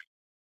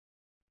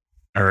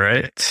 All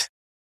right.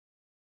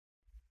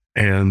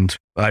 And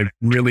I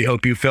really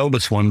hope you fail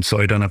this one so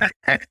I don't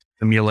have to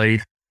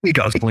simulate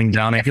guzzling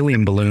down a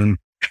helium balloon.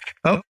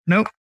 Oh,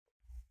 nope.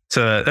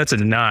 So that's a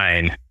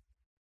 9.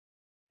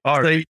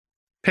 All right.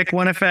 Pick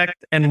one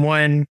effect and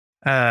one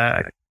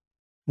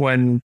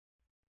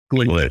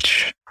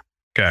Glitch.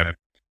 Okay.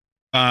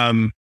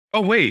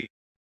 Oh, wait.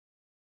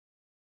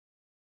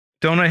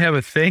 Don't I have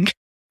a thing?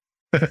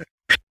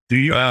 Do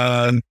you?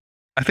 I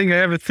think I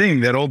have a thing,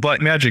 that old black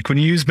magic. When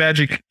you use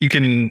magic, you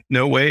can...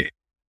 No, wait.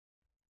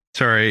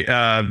 Sorry.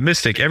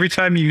 Mystic, every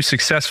time you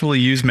successfully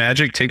use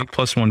magic, take a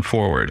 +1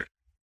 forward.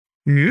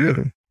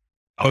 Yeah.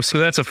 Oh, so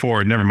that's a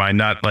forward. Never mind.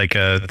 Not like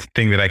a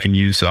thing that I can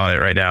use on it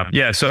right now.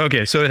 Yeah. So,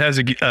 okay. So it has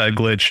a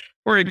glitch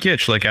or a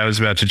glitch, like I was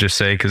about to just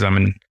say, because I'm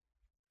an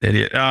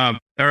idiot. All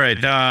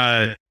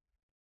right.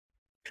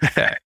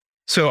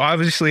 So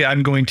obviously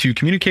I'm going to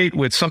communicate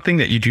with something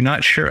that you do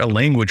not share a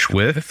language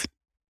with.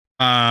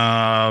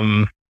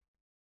 And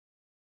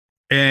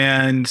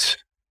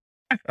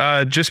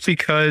just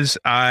because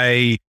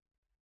I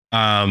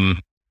made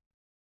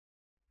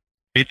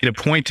it a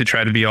point to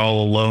try to be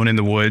all alone in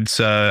the woods,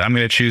 I'm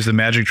going to choose the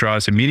magic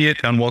draws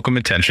immediate unwelcome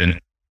attention.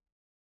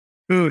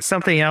 Ooh,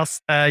 something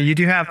else. You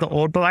do have the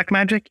old black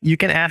magic. You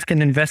can ask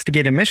and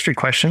investigate a mystery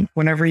question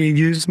whenever you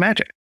use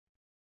magic.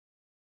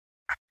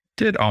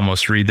 Did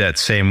almost read that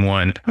same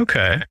one.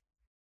 Okay.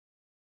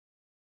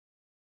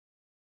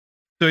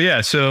 So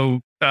yeah,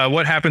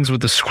 what happens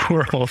with the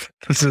squirrel?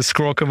 Does the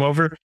squirrel come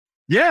over?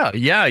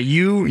 Yeah.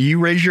 You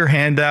raise your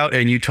hand out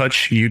and you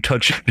touch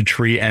the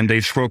tree, and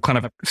a squirrel kind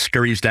of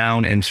scurries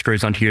down and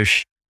scurries onto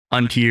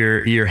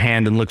your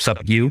hand and looks up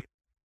at you,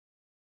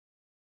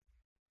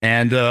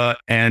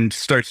 and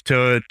starts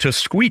to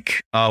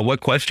squeak.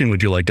 What question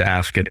would you like to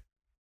ask it?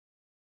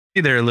 Hey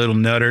there, little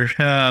nutter.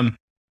 How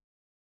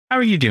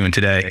are you doing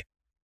today?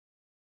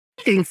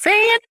 Doing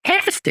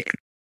fantastic.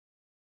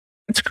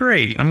 That's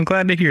great. I'm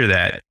glad to hear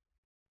that.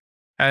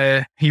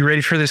 You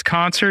ready for this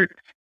concert?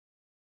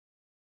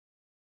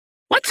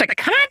 What's a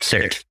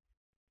concert?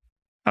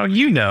 Oh,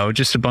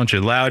 just a bunch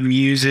of loud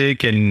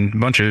music and a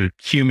bunch of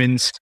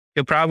humans.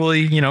 You'll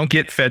probably,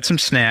 get fed some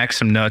snacks,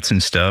 some nuts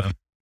and stuff.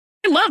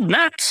 I love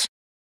nuts.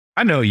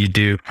 I know you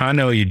do.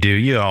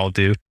 You all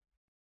do.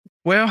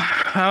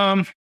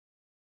 Well,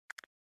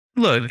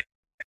 look,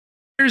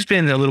 there's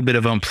been a little bit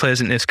of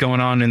unpleasantness going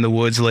on in the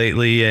woods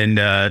lately, and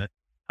I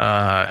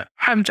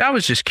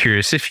was just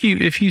curious if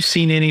you've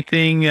seen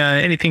anything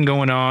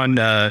going on.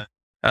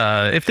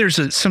 If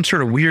there's some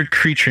sort of weird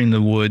creature in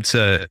the woods,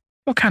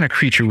 what kind of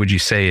creature would you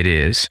say it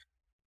is?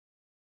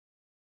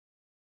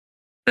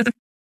 The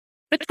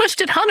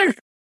Twisted Hunter.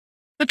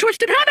 The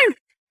Twisted Hunter.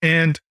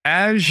 And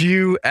as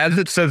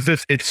it says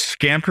this, it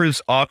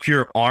scampers off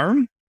your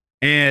arm,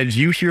 and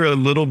you hear a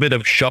little bit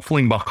of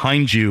shuffling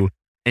behind you,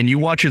 and you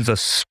watch as a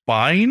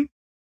spine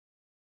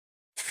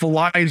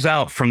flies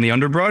out from the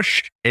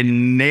underbrush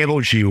and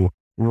nails you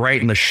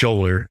right in the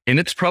shoulder. And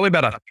it's probably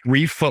about a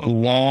 3-foot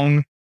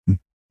long,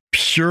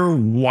 pure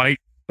white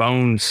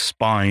bone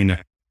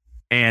spine,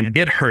 and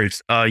it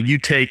hurts. You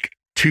take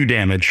 2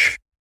 damage.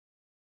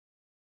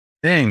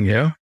 Dang,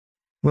 yo.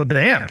 Well,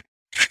 damn.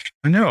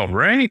 I know,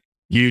 right?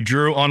 You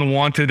drew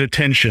unwanted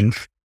attention.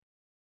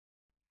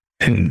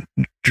 And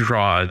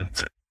draw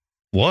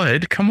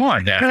blood? Come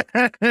on now.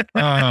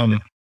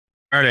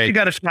 All right. You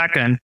got a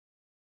shotgun.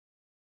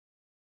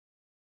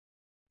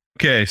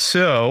 Okay,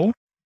 so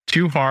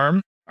 2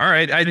 harm. All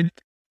right.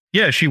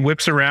 She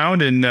whips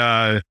around, and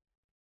I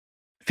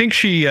think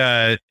she,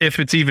 if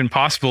it's even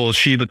possible,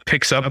 she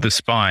picks up the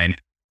spine.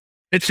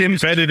 It's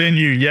embedded in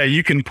you. Yeah,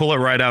 you can pull it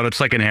right out. It's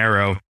like an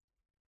arrow.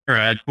 All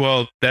right.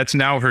 Well, that's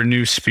now her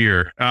new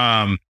spear.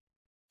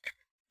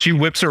 She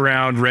whips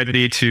around,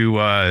 ready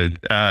to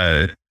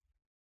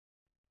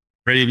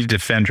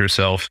defend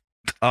herself.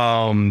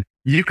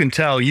 You can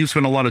tell you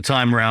spend a lot of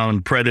time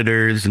around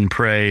predators and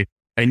prey,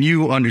 and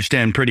you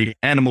understand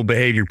animal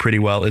behavior pretty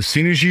well. As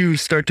soon as you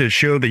start to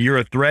show that you're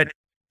a threat,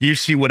 you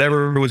see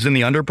whatever was in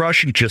the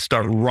underbrush, you just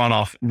start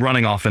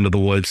running off into the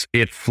woods.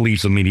 It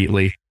flees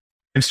immediately.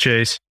 Thanks,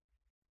 Chase.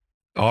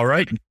 All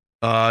right.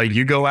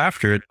 You go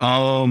after it.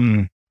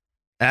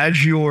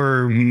 As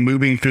you're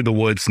moving through the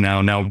woods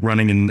now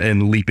running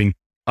and leaping,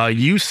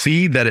 you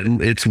see that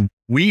it's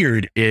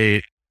weird.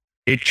 It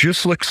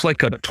just looks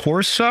like a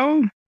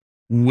torso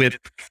with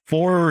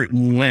 4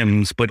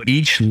 limbs, but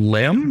each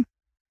limb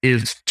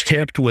is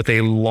tipped with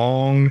a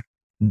long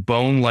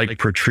bone-like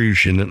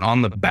protrusion. And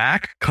on the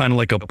back, kind of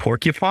like a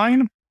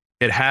porcupine,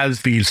 it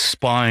has these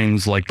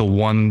spines like the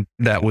one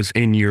that was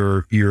in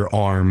your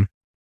arm.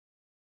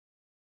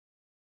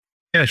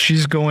 Yeah,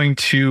 she's going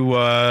to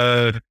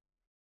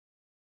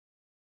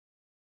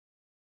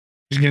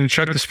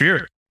chuck the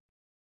spear.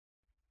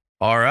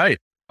 All right.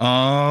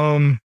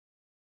 Pin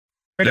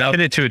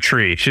it to a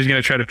tree. She's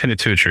going to try to pin it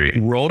to a tree.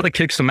 Roll to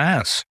kick some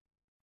ass.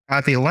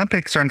 The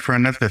Olympics aren't for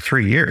another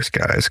 3 years,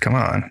 guys. Come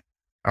on.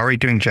 Are we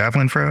doing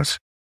javelin throws?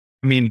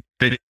 I mean,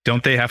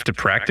 don't they have to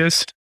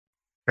practice?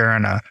 Fair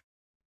enough.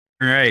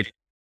 All right.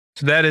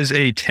 So that is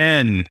a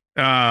 10.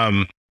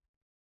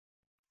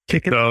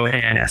 Kick it So-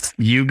 ass.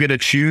 You get to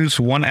choose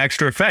one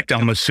extra effect.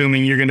 I'm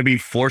assuming you're going to be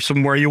force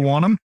them where you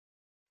want them.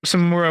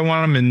 Somewhere I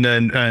want them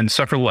and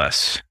suffer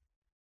less.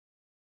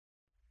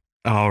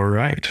 All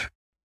right.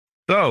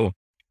 So,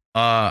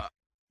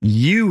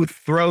 you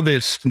throw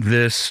this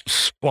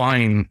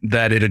spine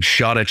that it had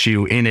shot at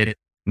you, and it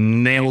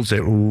nails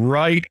it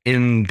right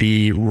in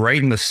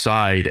the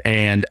side.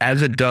 And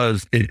as it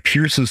does, it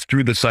pierces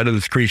through the side of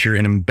this creature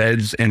and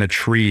embeds in a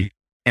tree.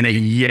 And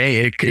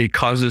it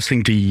causes this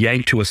thing to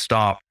yank to a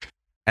stop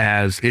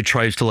as it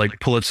tries to like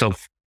pull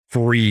itself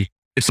free.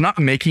 It's not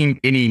making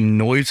any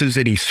noises,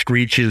 any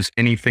screeches,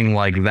 anything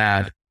like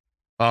that.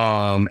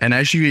 And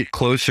as you get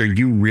closer,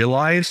 you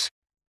realize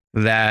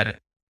that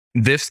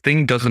this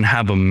thing doesn't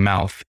have a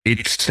mouth.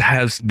 It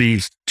has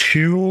these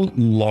two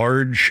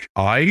large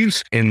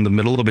eyes in the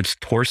middle of its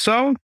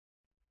torso.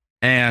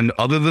 And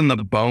other than the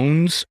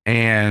bones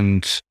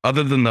and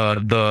other than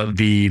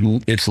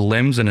its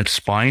limbs and its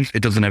spines,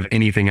 it doesn't have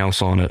anything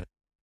else on it.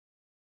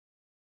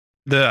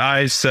 The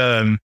eyes,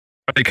 are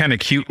they kind of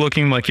cute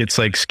looking, like it's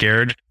like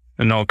scared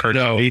and all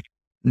cartoony?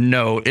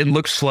 No, it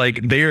looks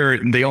like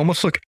they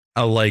almost look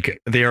like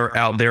they're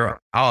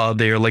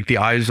like the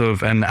eyes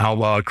of an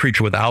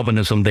creature with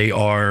albinism. They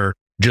are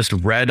just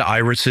red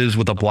irises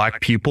with a black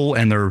pupil,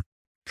 and they're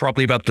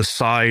probably about the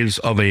size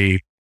of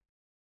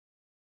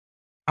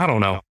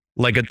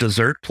like a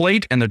dessert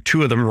plate, and the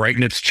two of them right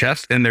in its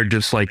chest, and they're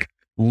just like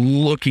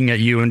looking at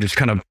you and just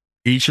kind of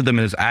each of them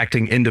is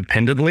acting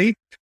independently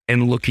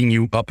and looking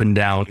you up and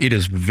down. It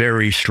is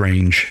very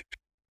strange.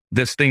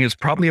 This thing is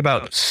probably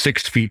about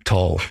 6 feet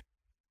tall.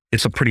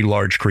 It's a pretty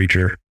large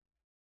creature.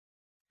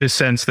 The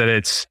sense that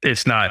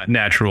it's not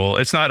natural.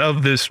 It's not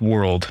of this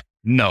world.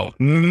 No.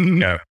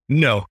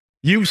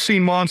 You've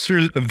seen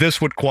monsters. This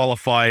would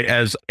qualify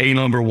as a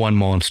number 1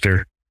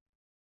 monster.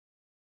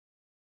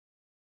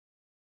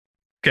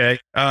 Okay.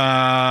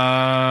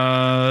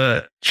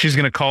 She's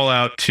gonna call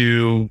out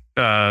to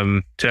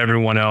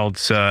everyone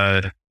else.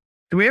 Do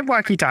we have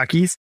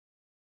walkie-talkies?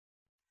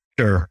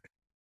 Sure.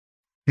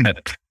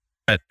 That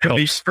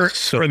helps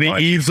For the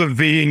ease of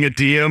being a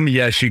DM,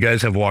 yes, you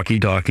guys have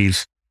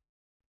walkie-talkies.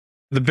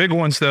 The big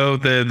ones, though,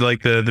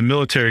 the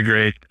military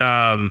grade.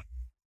 Oh,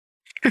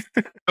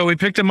 we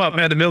picked them up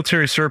at the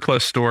military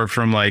surplus store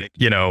from cool.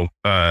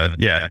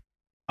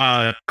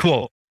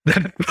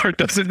 That part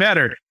doesn't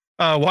matter.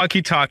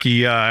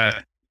 Walkie-talkie.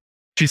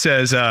 She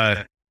says,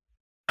 I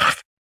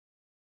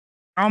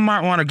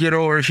might want to get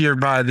over here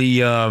by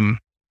the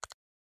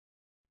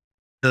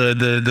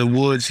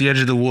woods, the edge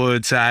of the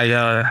woods.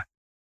 I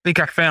think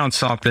I found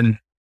something.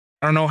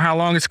 I don't know how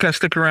long it's gonna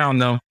stick around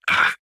though.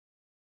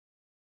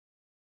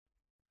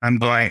 I'm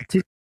blank.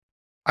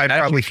 I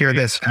probably hear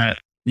this.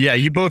 Yeah,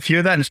 you both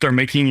hear that and start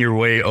making your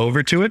way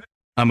over to it,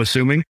 I'm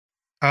assuming.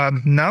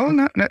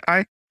 No,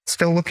 I'm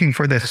still looking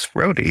for this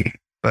roadie,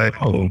 but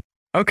Oh,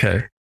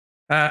 okay.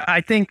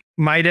 I think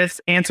Midas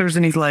answers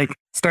and he's like,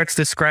 starts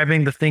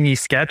describing the thing he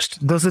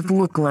sketched. Does it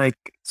look like,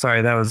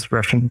 sorry, that was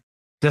Russian.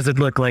 Does it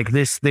look like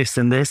this,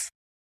 and this?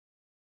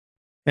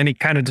 And he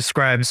kind of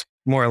describes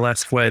more or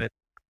less what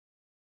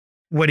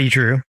he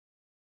drew.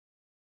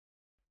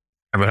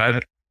 But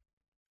I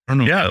don't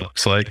know. Yeah, it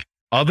looks like.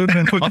 Other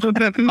than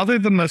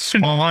the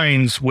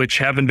spines, which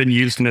haven't been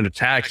used in an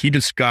attack, he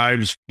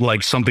describes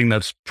like something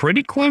that's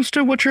pretty close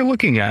to what you're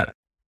looking at.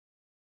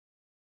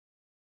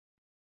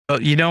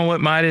 You know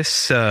what,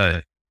 Midas?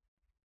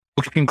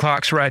 Looking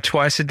clock's right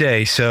twice a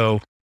day, so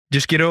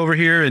just get over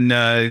here and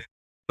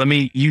let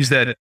me use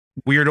that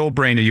weird old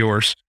brain of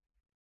yours.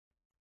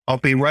 I'll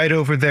be right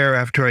over there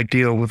after I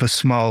deal with a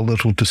small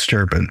little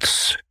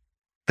disturbance.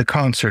 The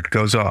concert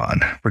goes on,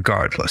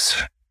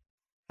 regardless.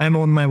 I'm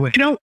on my way.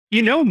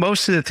 You know,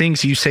 most of the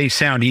things you say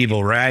sound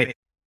evil, right?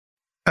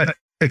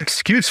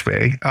 Excuse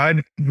me,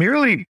 I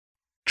merely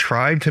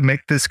tried to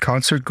make this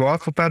concert go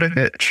off without a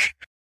hitch.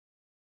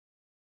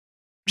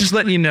 Just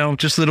letting you know,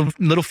 just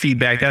little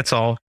feedback. That's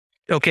all.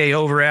 Okay,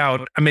 over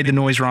out. I made the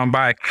noise wrong.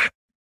 Bye.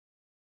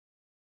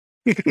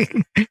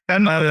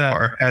 And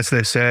more, as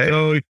they say.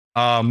 So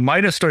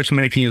Midas starts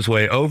making his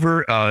way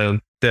over.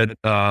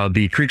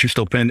 The creature's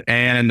still pinned,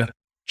 and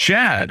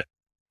Chad,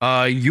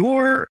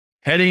 you're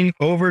heading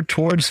over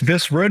towards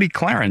this roadie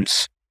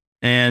Clarence,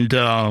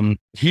 and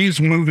he's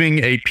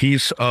moving a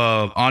piece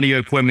of audio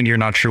equipment. You're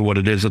not sure what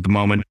it is at the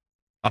moment.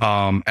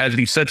 As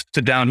he sets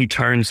it down, he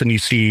turns and you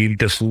see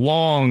this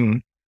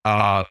long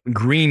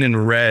green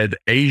and red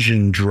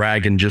Asian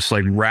dragon just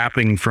like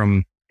wrapping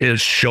from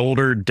his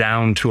shoulder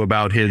down to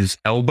about his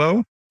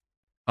elbow.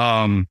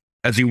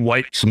 As he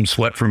wipes some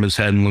sweat from his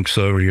head and looks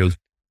over, he goes,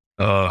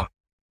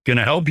 can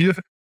I help you?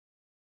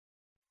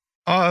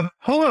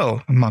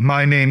 Hello.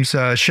 My name's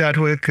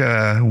Shadwick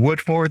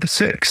Woodmore the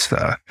Sixth.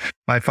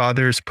 My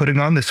father's putting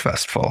on this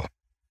festival.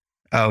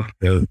 Oh,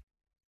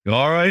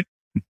 all right.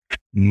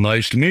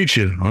 Nice to meet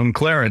you. I'm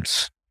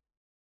Clarence.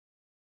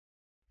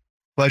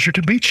 Pleasure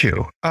to meet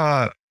you.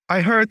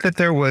 I heard that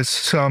there was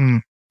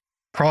some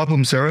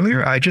problems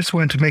earlier. I just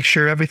wanted to make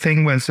sure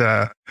everything was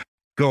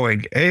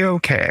going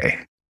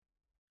A-okay.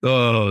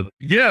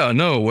 Yeah,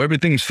 no,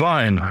 everything's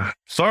fine.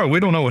 Sorry, we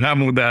don't know what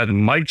happened with that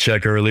mic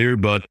check earlier,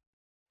 but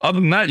other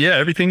than that, yeah,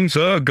 everything's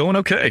going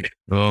okay.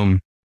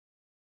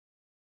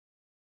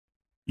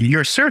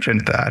 You're certain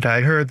of that?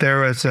 I heard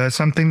there was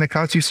something that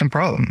caused you some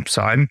problems.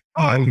 I'm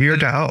here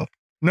to help.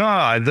 No,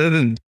 I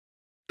didn't.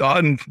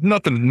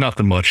 Nothing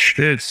much.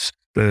 It's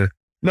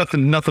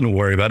nothing to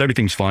worry about.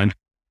 Everything's fine.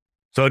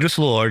 So just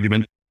a little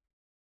argument.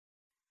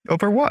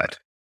 Over what?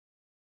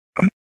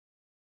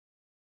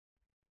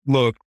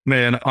 Look,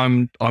 man,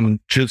 I'm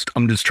just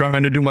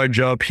trying to do my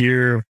job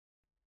here.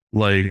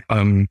 Like,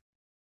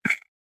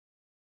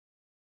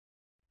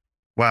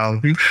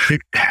 Well,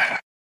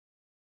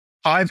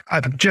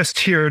 I'm just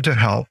here to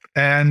help,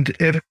 and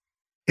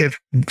if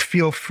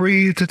feel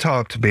free to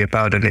talk to me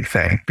about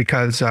anything,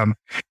 because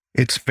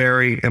it's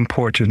very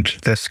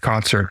important this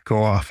concert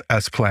go off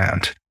as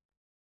planned.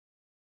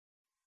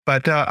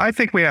 But I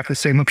think we have the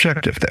same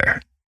objective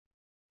there.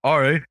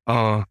 all right.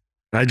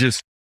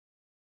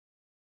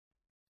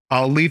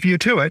 I'll leave you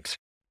to it.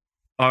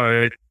 All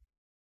right.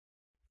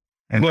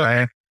 And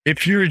Look,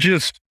 if you're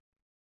just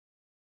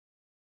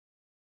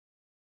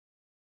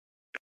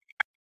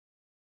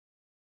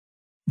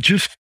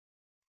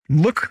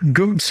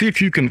go see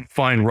if you can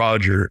find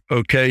Roger.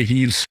 Okay,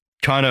 he's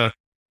kind of a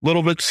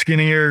little bit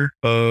skinnier,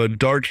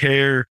 dark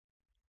hair.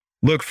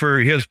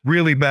 He has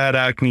really bad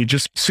acne.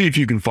 Just see if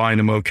you can find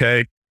him.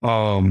 Okay.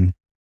 when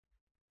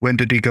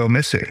did he go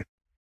missing?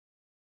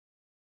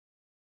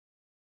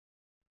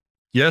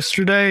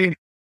 Yesterday.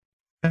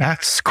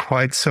 That's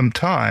quite some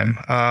time.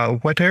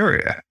 What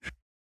area?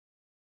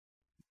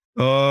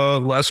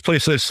 Last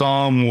place I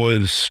saw him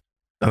was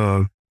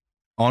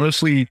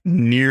honestly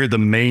near the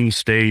main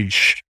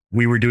stage.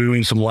 We were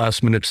doing some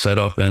last minute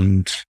setup,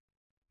 and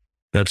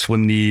that's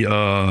when the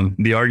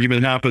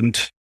argument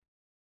happened.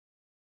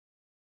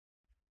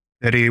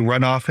 Did he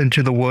run off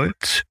into the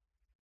woods?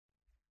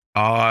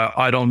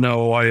 I don't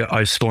know.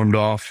 I stormed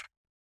off.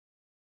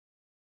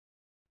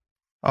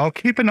 I'll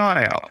keep an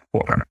eye out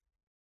for him.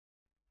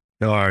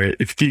 All right,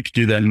 if you could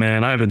do that,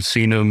 man. I haven't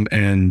seen him,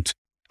 and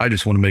I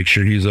just want to make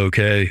sure he's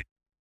okay.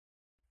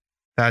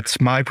 That's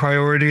my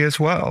priority as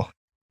well.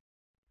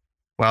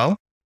 Well,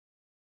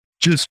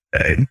 Just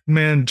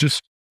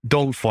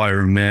don't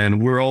fire him, man.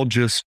 We're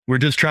just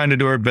trying to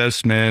do our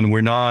best, man.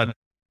 We're not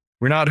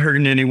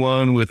hurting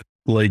anyone with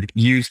like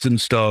use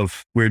and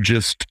stuff. We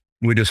just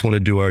want to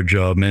do our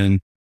job, man.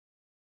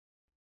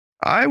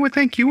 I would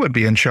think you would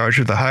be in charge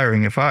of the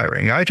hiring and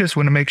firing. I just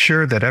want to make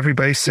sure that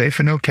everybody's safe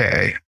and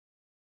okay.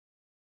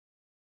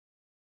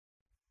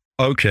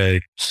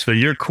 Okay, so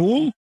you're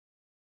cool?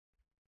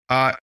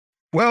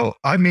 Well,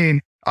 I mean,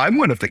 I'm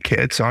one of the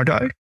kids, aren't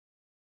I?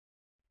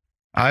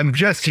 I'm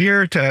just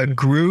here to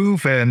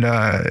groove and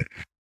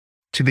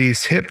to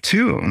these hip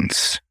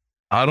tunes.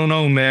 I don't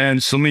know, man.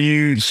 Some of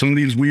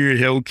these weird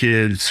hill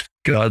kids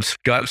got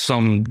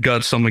some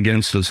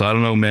against us. I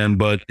don't know, man.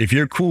 But if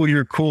you're cool,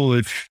 you're cool.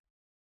 If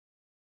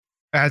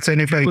Has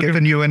anybody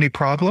given you any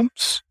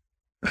problems?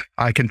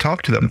 I can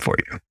talk to them for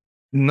you.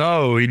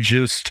 no,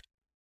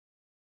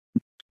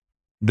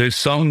 there's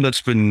some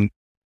that's been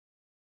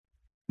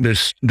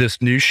this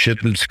new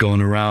shit that's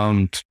going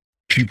around.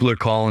 People are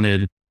calling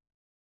it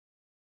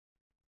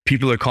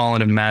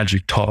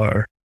magic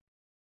tar.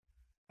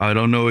 I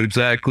don't know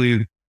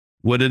exactly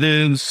what it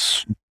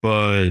is,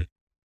 but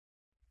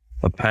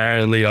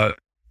apparently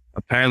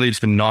it's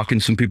been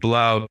knocking some people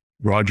out.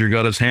 Roger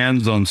got his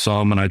hands on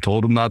some, and I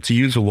told him not to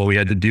use it while we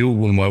had to do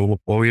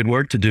while we had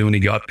work to do, and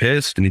he got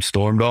pissed and he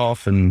stormed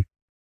off. And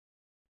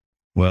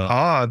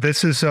well,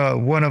 This is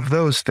one of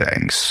those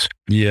things.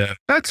 yeah,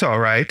 That's all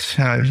right.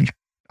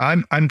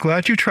 I'm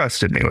glad you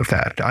trusted me with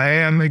that. I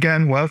am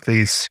again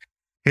these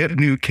hip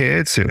new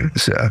kids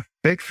who's a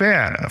big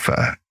fan of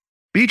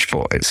Beach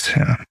Boys.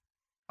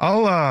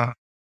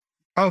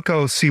 I'll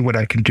go see what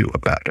I can do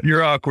about it.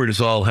 you're awkward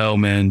as all hell,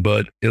 man,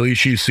 but at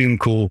least you seem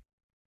cool.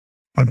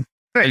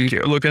 Thank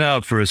You're you. looking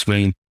out for us,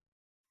 man.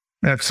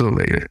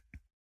 Absolutely.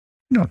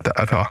 Not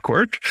that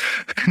awkward.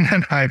 And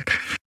then I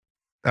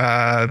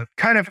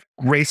kind of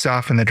race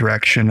off in the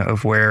direction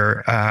of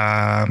where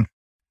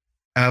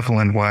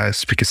Evelyn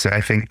was, because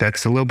I think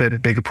that's a little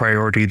bit bigger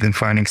priority than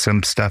finding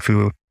some stuff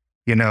who,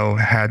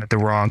 had the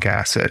wrong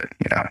acid,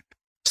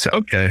 So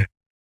Okay.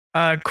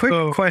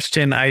 Quick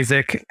question,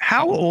 Isaac.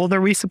 How old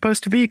are we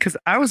supposed to be? Because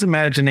I was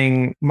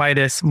imagining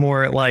Midas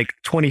more like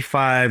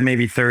 25,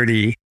 maybe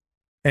 30.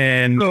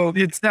 And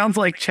it sounds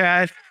like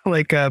Chad,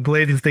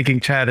 Blade is thinking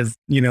Chad is,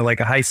 like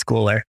a high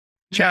schooler.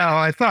 yeah,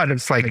 I thought it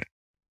was like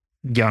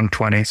young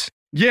 20s.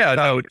 Yeah,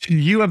 no,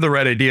 you have the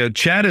right idea.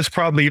 Chad is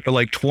probably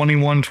like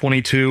 21,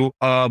 22.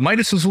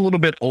 Midas is a little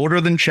bit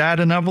older than Chad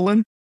and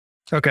Evelyn.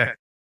 Okay.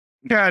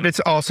 Yeah, it's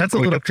also That's a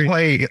little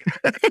play.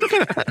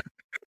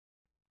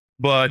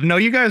 But no,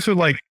 you guys are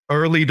like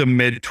early to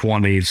mid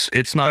 20s.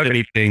 It's not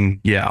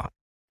anything. Yeah.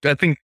 I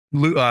think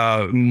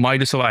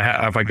Midas, if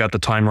I got the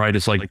time right,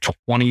 is like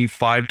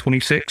 25,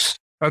 26.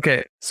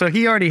 Okay, so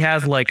he already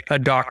has like a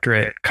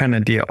doctorate kind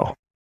of deal.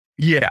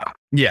 Yeah.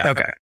 Yeah.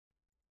 Okay.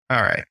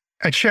 All right.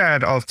 And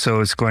Chad also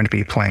is going to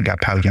be playing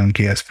up how young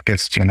he is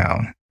because,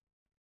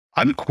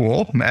 I'm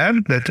cool,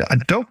 man.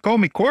 Don't call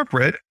me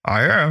corporate.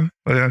 I am.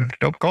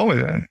 Don't call me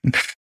that.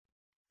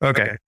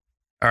 Okay.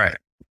 All right.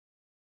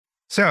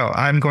 So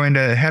I'm going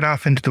to head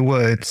off into the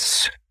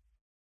woods.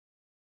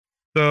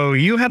 So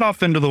you head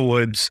off into the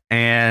woods,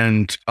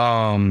 and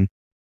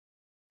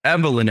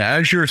Evelyn,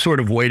 as you're sort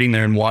of waiting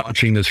there and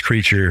watching this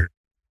creature,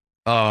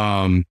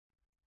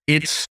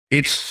 it's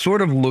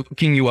sort of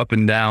looking you up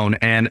and down,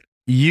 and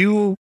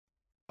you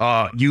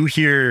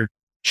hear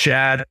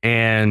Chad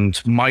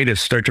and Midas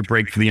start to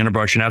break through the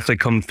underbrush, and as they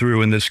come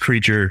through, and this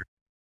creature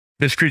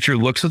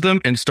looks at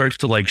them and starts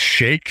to like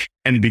shake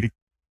and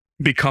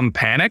become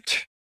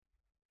panicked,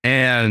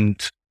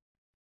 and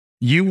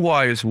you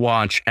guys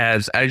watch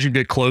as you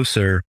get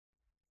closer,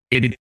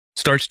 it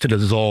starts to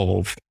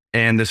dissolve,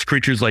 and this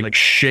creature's like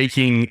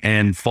shaking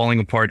and falling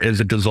apart as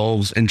it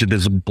dissolves into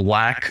this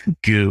black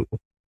goo.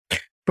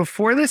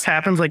 Before this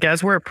happens, like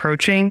as we're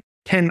approaching,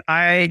 can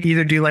I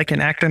either do like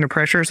an act under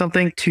pressure or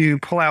something to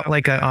pull out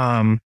like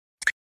a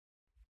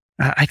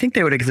I think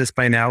they would exist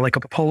by now, like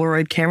a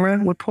Polaroid camera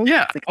would pull.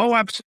 Yeah. Oh,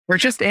 absolutely. Or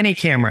just any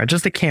camera,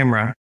 just a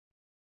camera.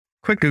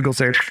 Quick Google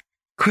search.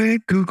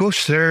 Quick Google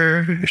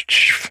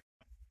search.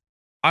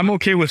 I'm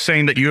okay with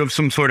saying that you have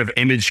some sort of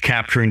image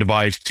capturing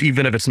device,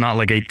 even if it's not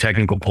like a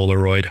technical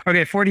Polaroid.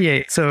 Okay,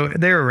 48. So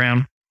they're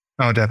around.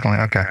 Oh, definitely.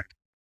 Okay.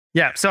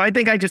 Yeah. So I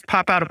think I just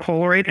pop out a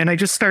Polaroid and I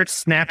just start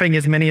snapping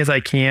as many as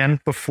I can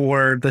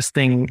before this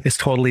thing is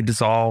totally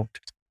dissolved.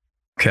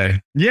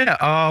 Okay. Yeah.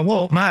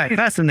 Well,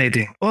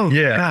 Fascinating. Oh,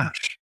 yeah.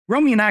 gosh.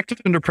 Roll me an act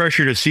under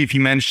pressure to see if you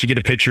manage to get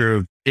a picture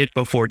of it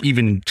before it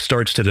even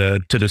starts to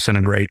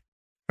disintegrate.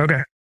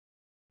 Okay.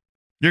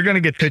 You're going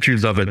to get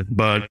pictures of it,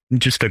 but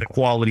just the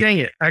quality. Dang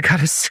it. I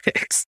got a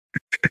 6.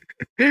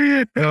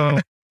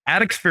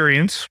 Add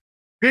experience.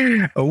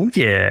 Oh,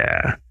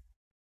 yeah.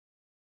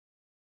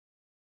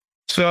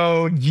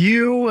 So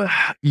you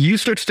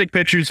start to take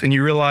pictures and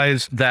you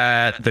realize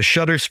that the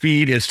shutter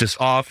speed is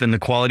just off and the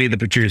quality of the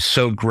picture is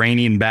so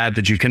grainy and bad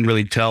that you can't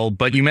really tell,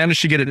 but you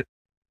manage to get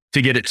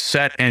it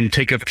set and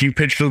take a few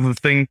pictures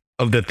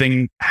of the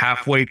thing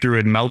halfway through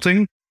it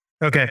melting.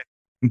 Okay.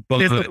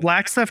 Both Is the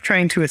black stuff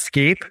trying to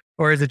escape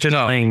or is it just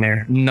laying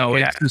there? No,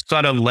 it's just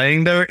sort of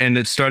laying there and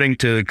it's starting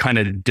to kind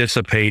of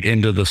dissipate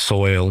into the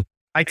soil.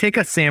 I take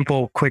a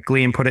sample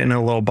quickly and put it in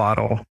a little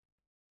bottle.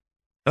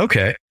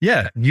 Okay.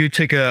 Yeah. You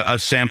take a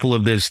sample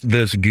of this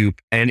goop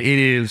and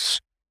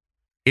it's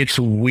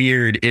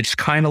weird. It's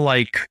kind of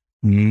like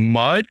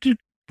mud,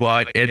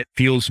 but it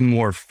feels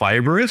more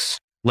fibrous.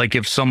 Like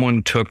if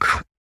someone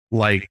took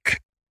like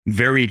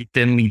very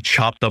thinly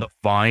chopped up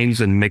vines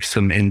and mixed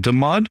them into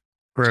mud.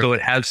 Right. So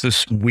it has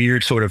this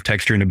weird sort of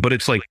texture in it, but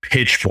it's like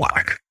pitch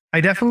black.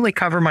 I definitely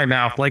cover my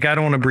mouth. Like I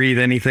don't want to breathe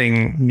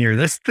anything near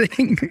this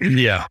thing.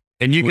 Yeah.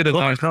 And you get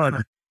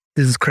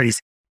this is crazy.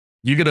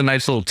 You get a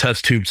nice little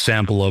test tube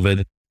sample of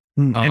it,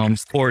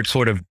 or it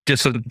sort of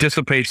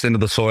dissipates into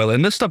the soil.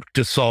 And this stuff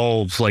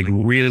dissolves like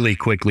really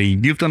quickly.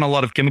 You've done a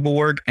lot of chemical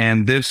work,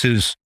 and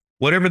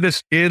whatever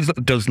this is,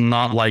 does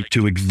not like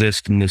to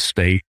exist in this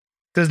state.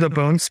 Does the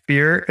bone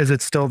spear, is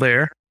it still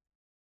there?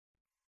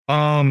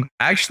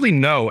 Actually,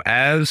 no.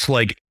 As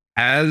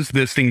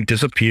this thing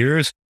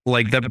disappears,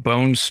 like that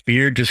bone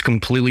spear just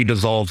completely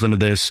dissolves into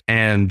this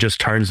and just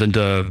turns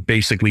into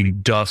basically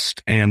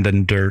dust and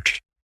then dirt.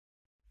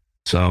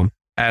 So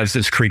as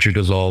this creature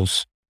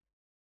dissolves.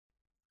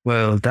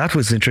 Well, that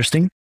was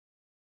interesting.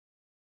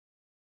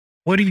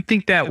 What do you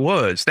think that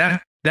was?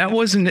 That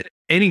wasn't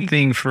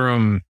anything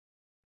from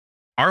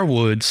our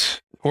woods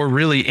or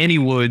really any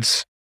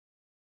woods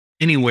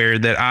anywhere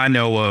that I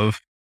know of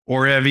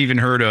or have even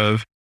heard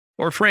of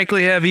or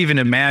frankly have even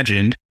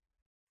imagined.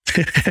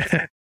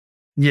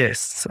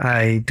 Yes,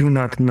 I do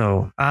not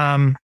know.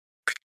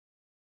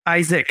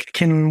 Isaac,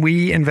 can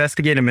we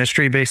investigate a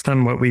mystery based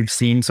on what we've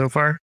seen so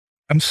far?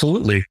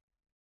 Absolutely.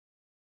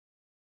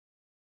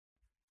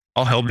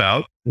 I'll help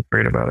out. I'm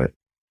great about it.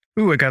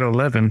 Ooh, I got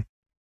 11.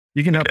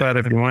 You can help out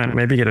if you want.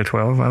 Maybe get a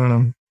 12. I don't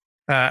know.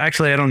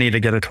 Actually, I don't need to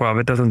get a 12.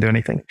 It doesn't do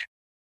anything.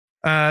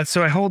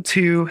 So I hold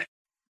 2.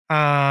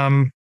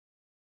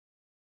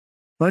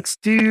 Let's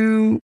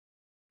do...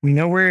 We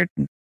know where...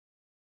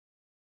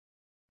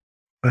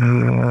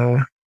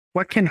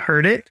 what can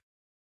hurt it?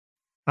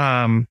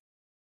 Although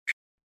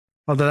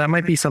that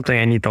might be something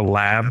I need the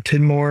lab to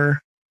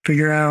more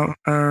figure out.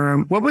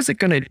 What was it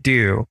going to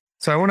do?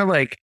 So I want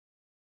to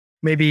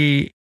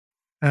maybe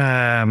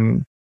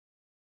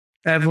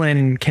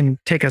Evelyn can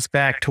take us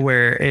back to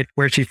where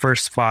she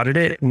first spotted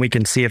it, and we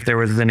can see if there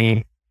was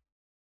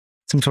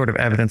some sort of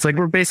evidence. Like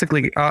we're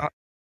basically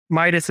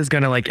Midas is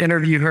going to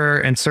interview her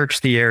and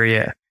search the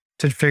area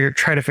to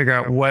try to figure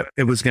out what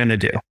it was going to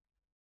do.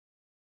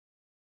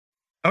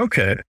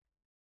 Okay.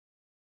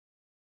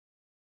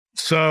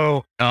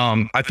 So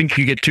I think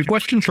you get 2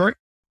 questions, right?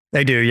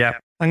 I do, yeah.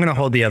 I'm going to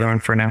hold the other one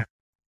for now.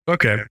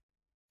 Okay.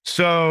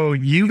 So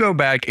you go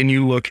back and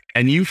you look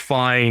and you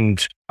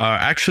find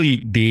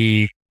actually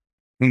the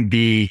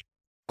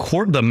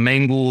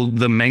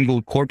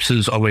mangled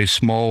corpses of a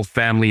small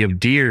family of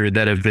deer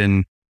that have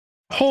been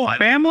Whole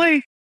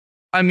family?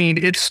 I mean,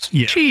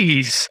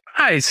 Jeez,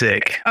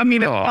 Isaac. I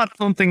mean, it's not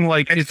something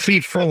like it's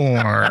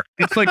before.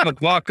 It's like a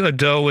block of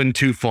doe and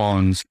 2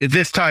 fawns.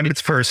 This time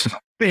it's personal.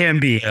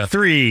 Bambi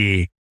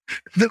 3,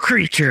 the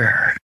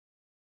creature.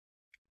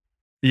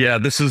 Yeah,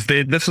 this is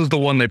the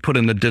one they put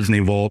in the Disney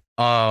Vault.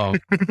 Oh,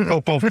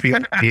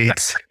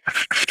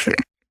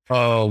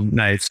 oh,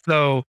 nice.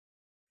 So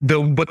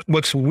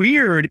what's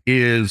weird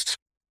is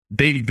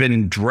they've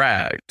been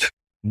dragged.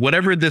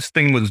 Whatever this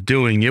thing was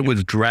doing, it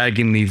was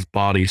dragging these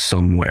bodies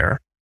somewhere.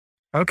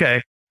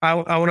 Okay. I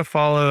want to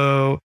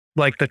follow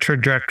like the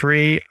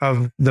trajectory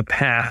of the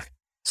path.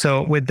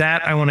 So with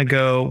that, I want to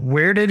go,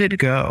 where did it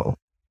go?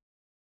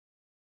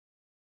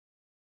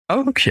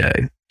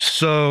 Okay.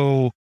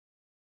 So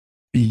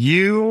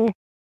you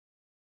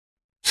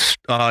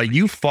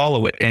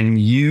follow it and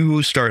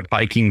you start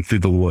hiking through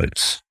the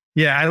woods.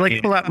 Yeah, I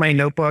like pull out my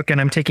notebook and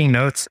I'm taking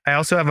notes. I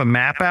also have a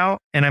map out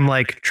and I'm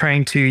like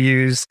trying to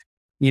use,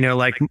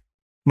 like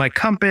my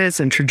compass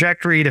and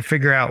trajectory to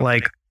figure out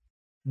like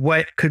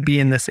what could be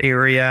in this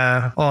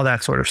area, all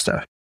that sort of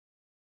stuff.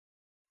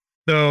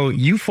 So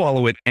you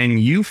follow it and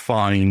you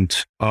find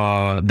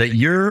that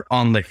you're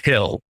on the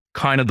hill,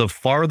 kind of the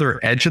farther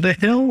edge of the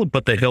hill,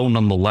 but the hill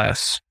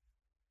nonetheless.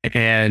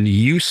 And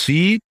you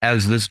see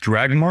as this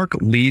drag mark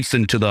leads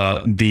into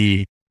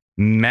the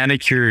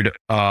manicured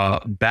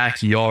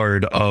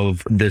backyard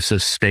of this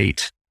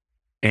estate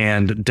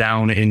and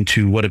down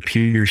into what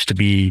appears to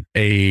be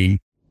a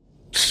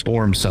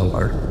storm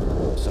cellar.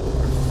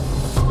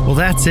 Well,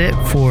 that's it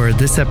for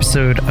this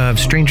episode of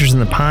Strangers in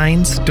the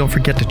Pines. Don't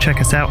forget to check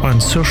us out on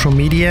social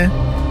media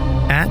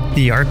at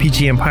the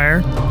RPG Empire.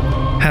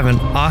 Have an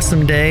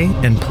awesome day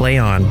and play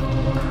on.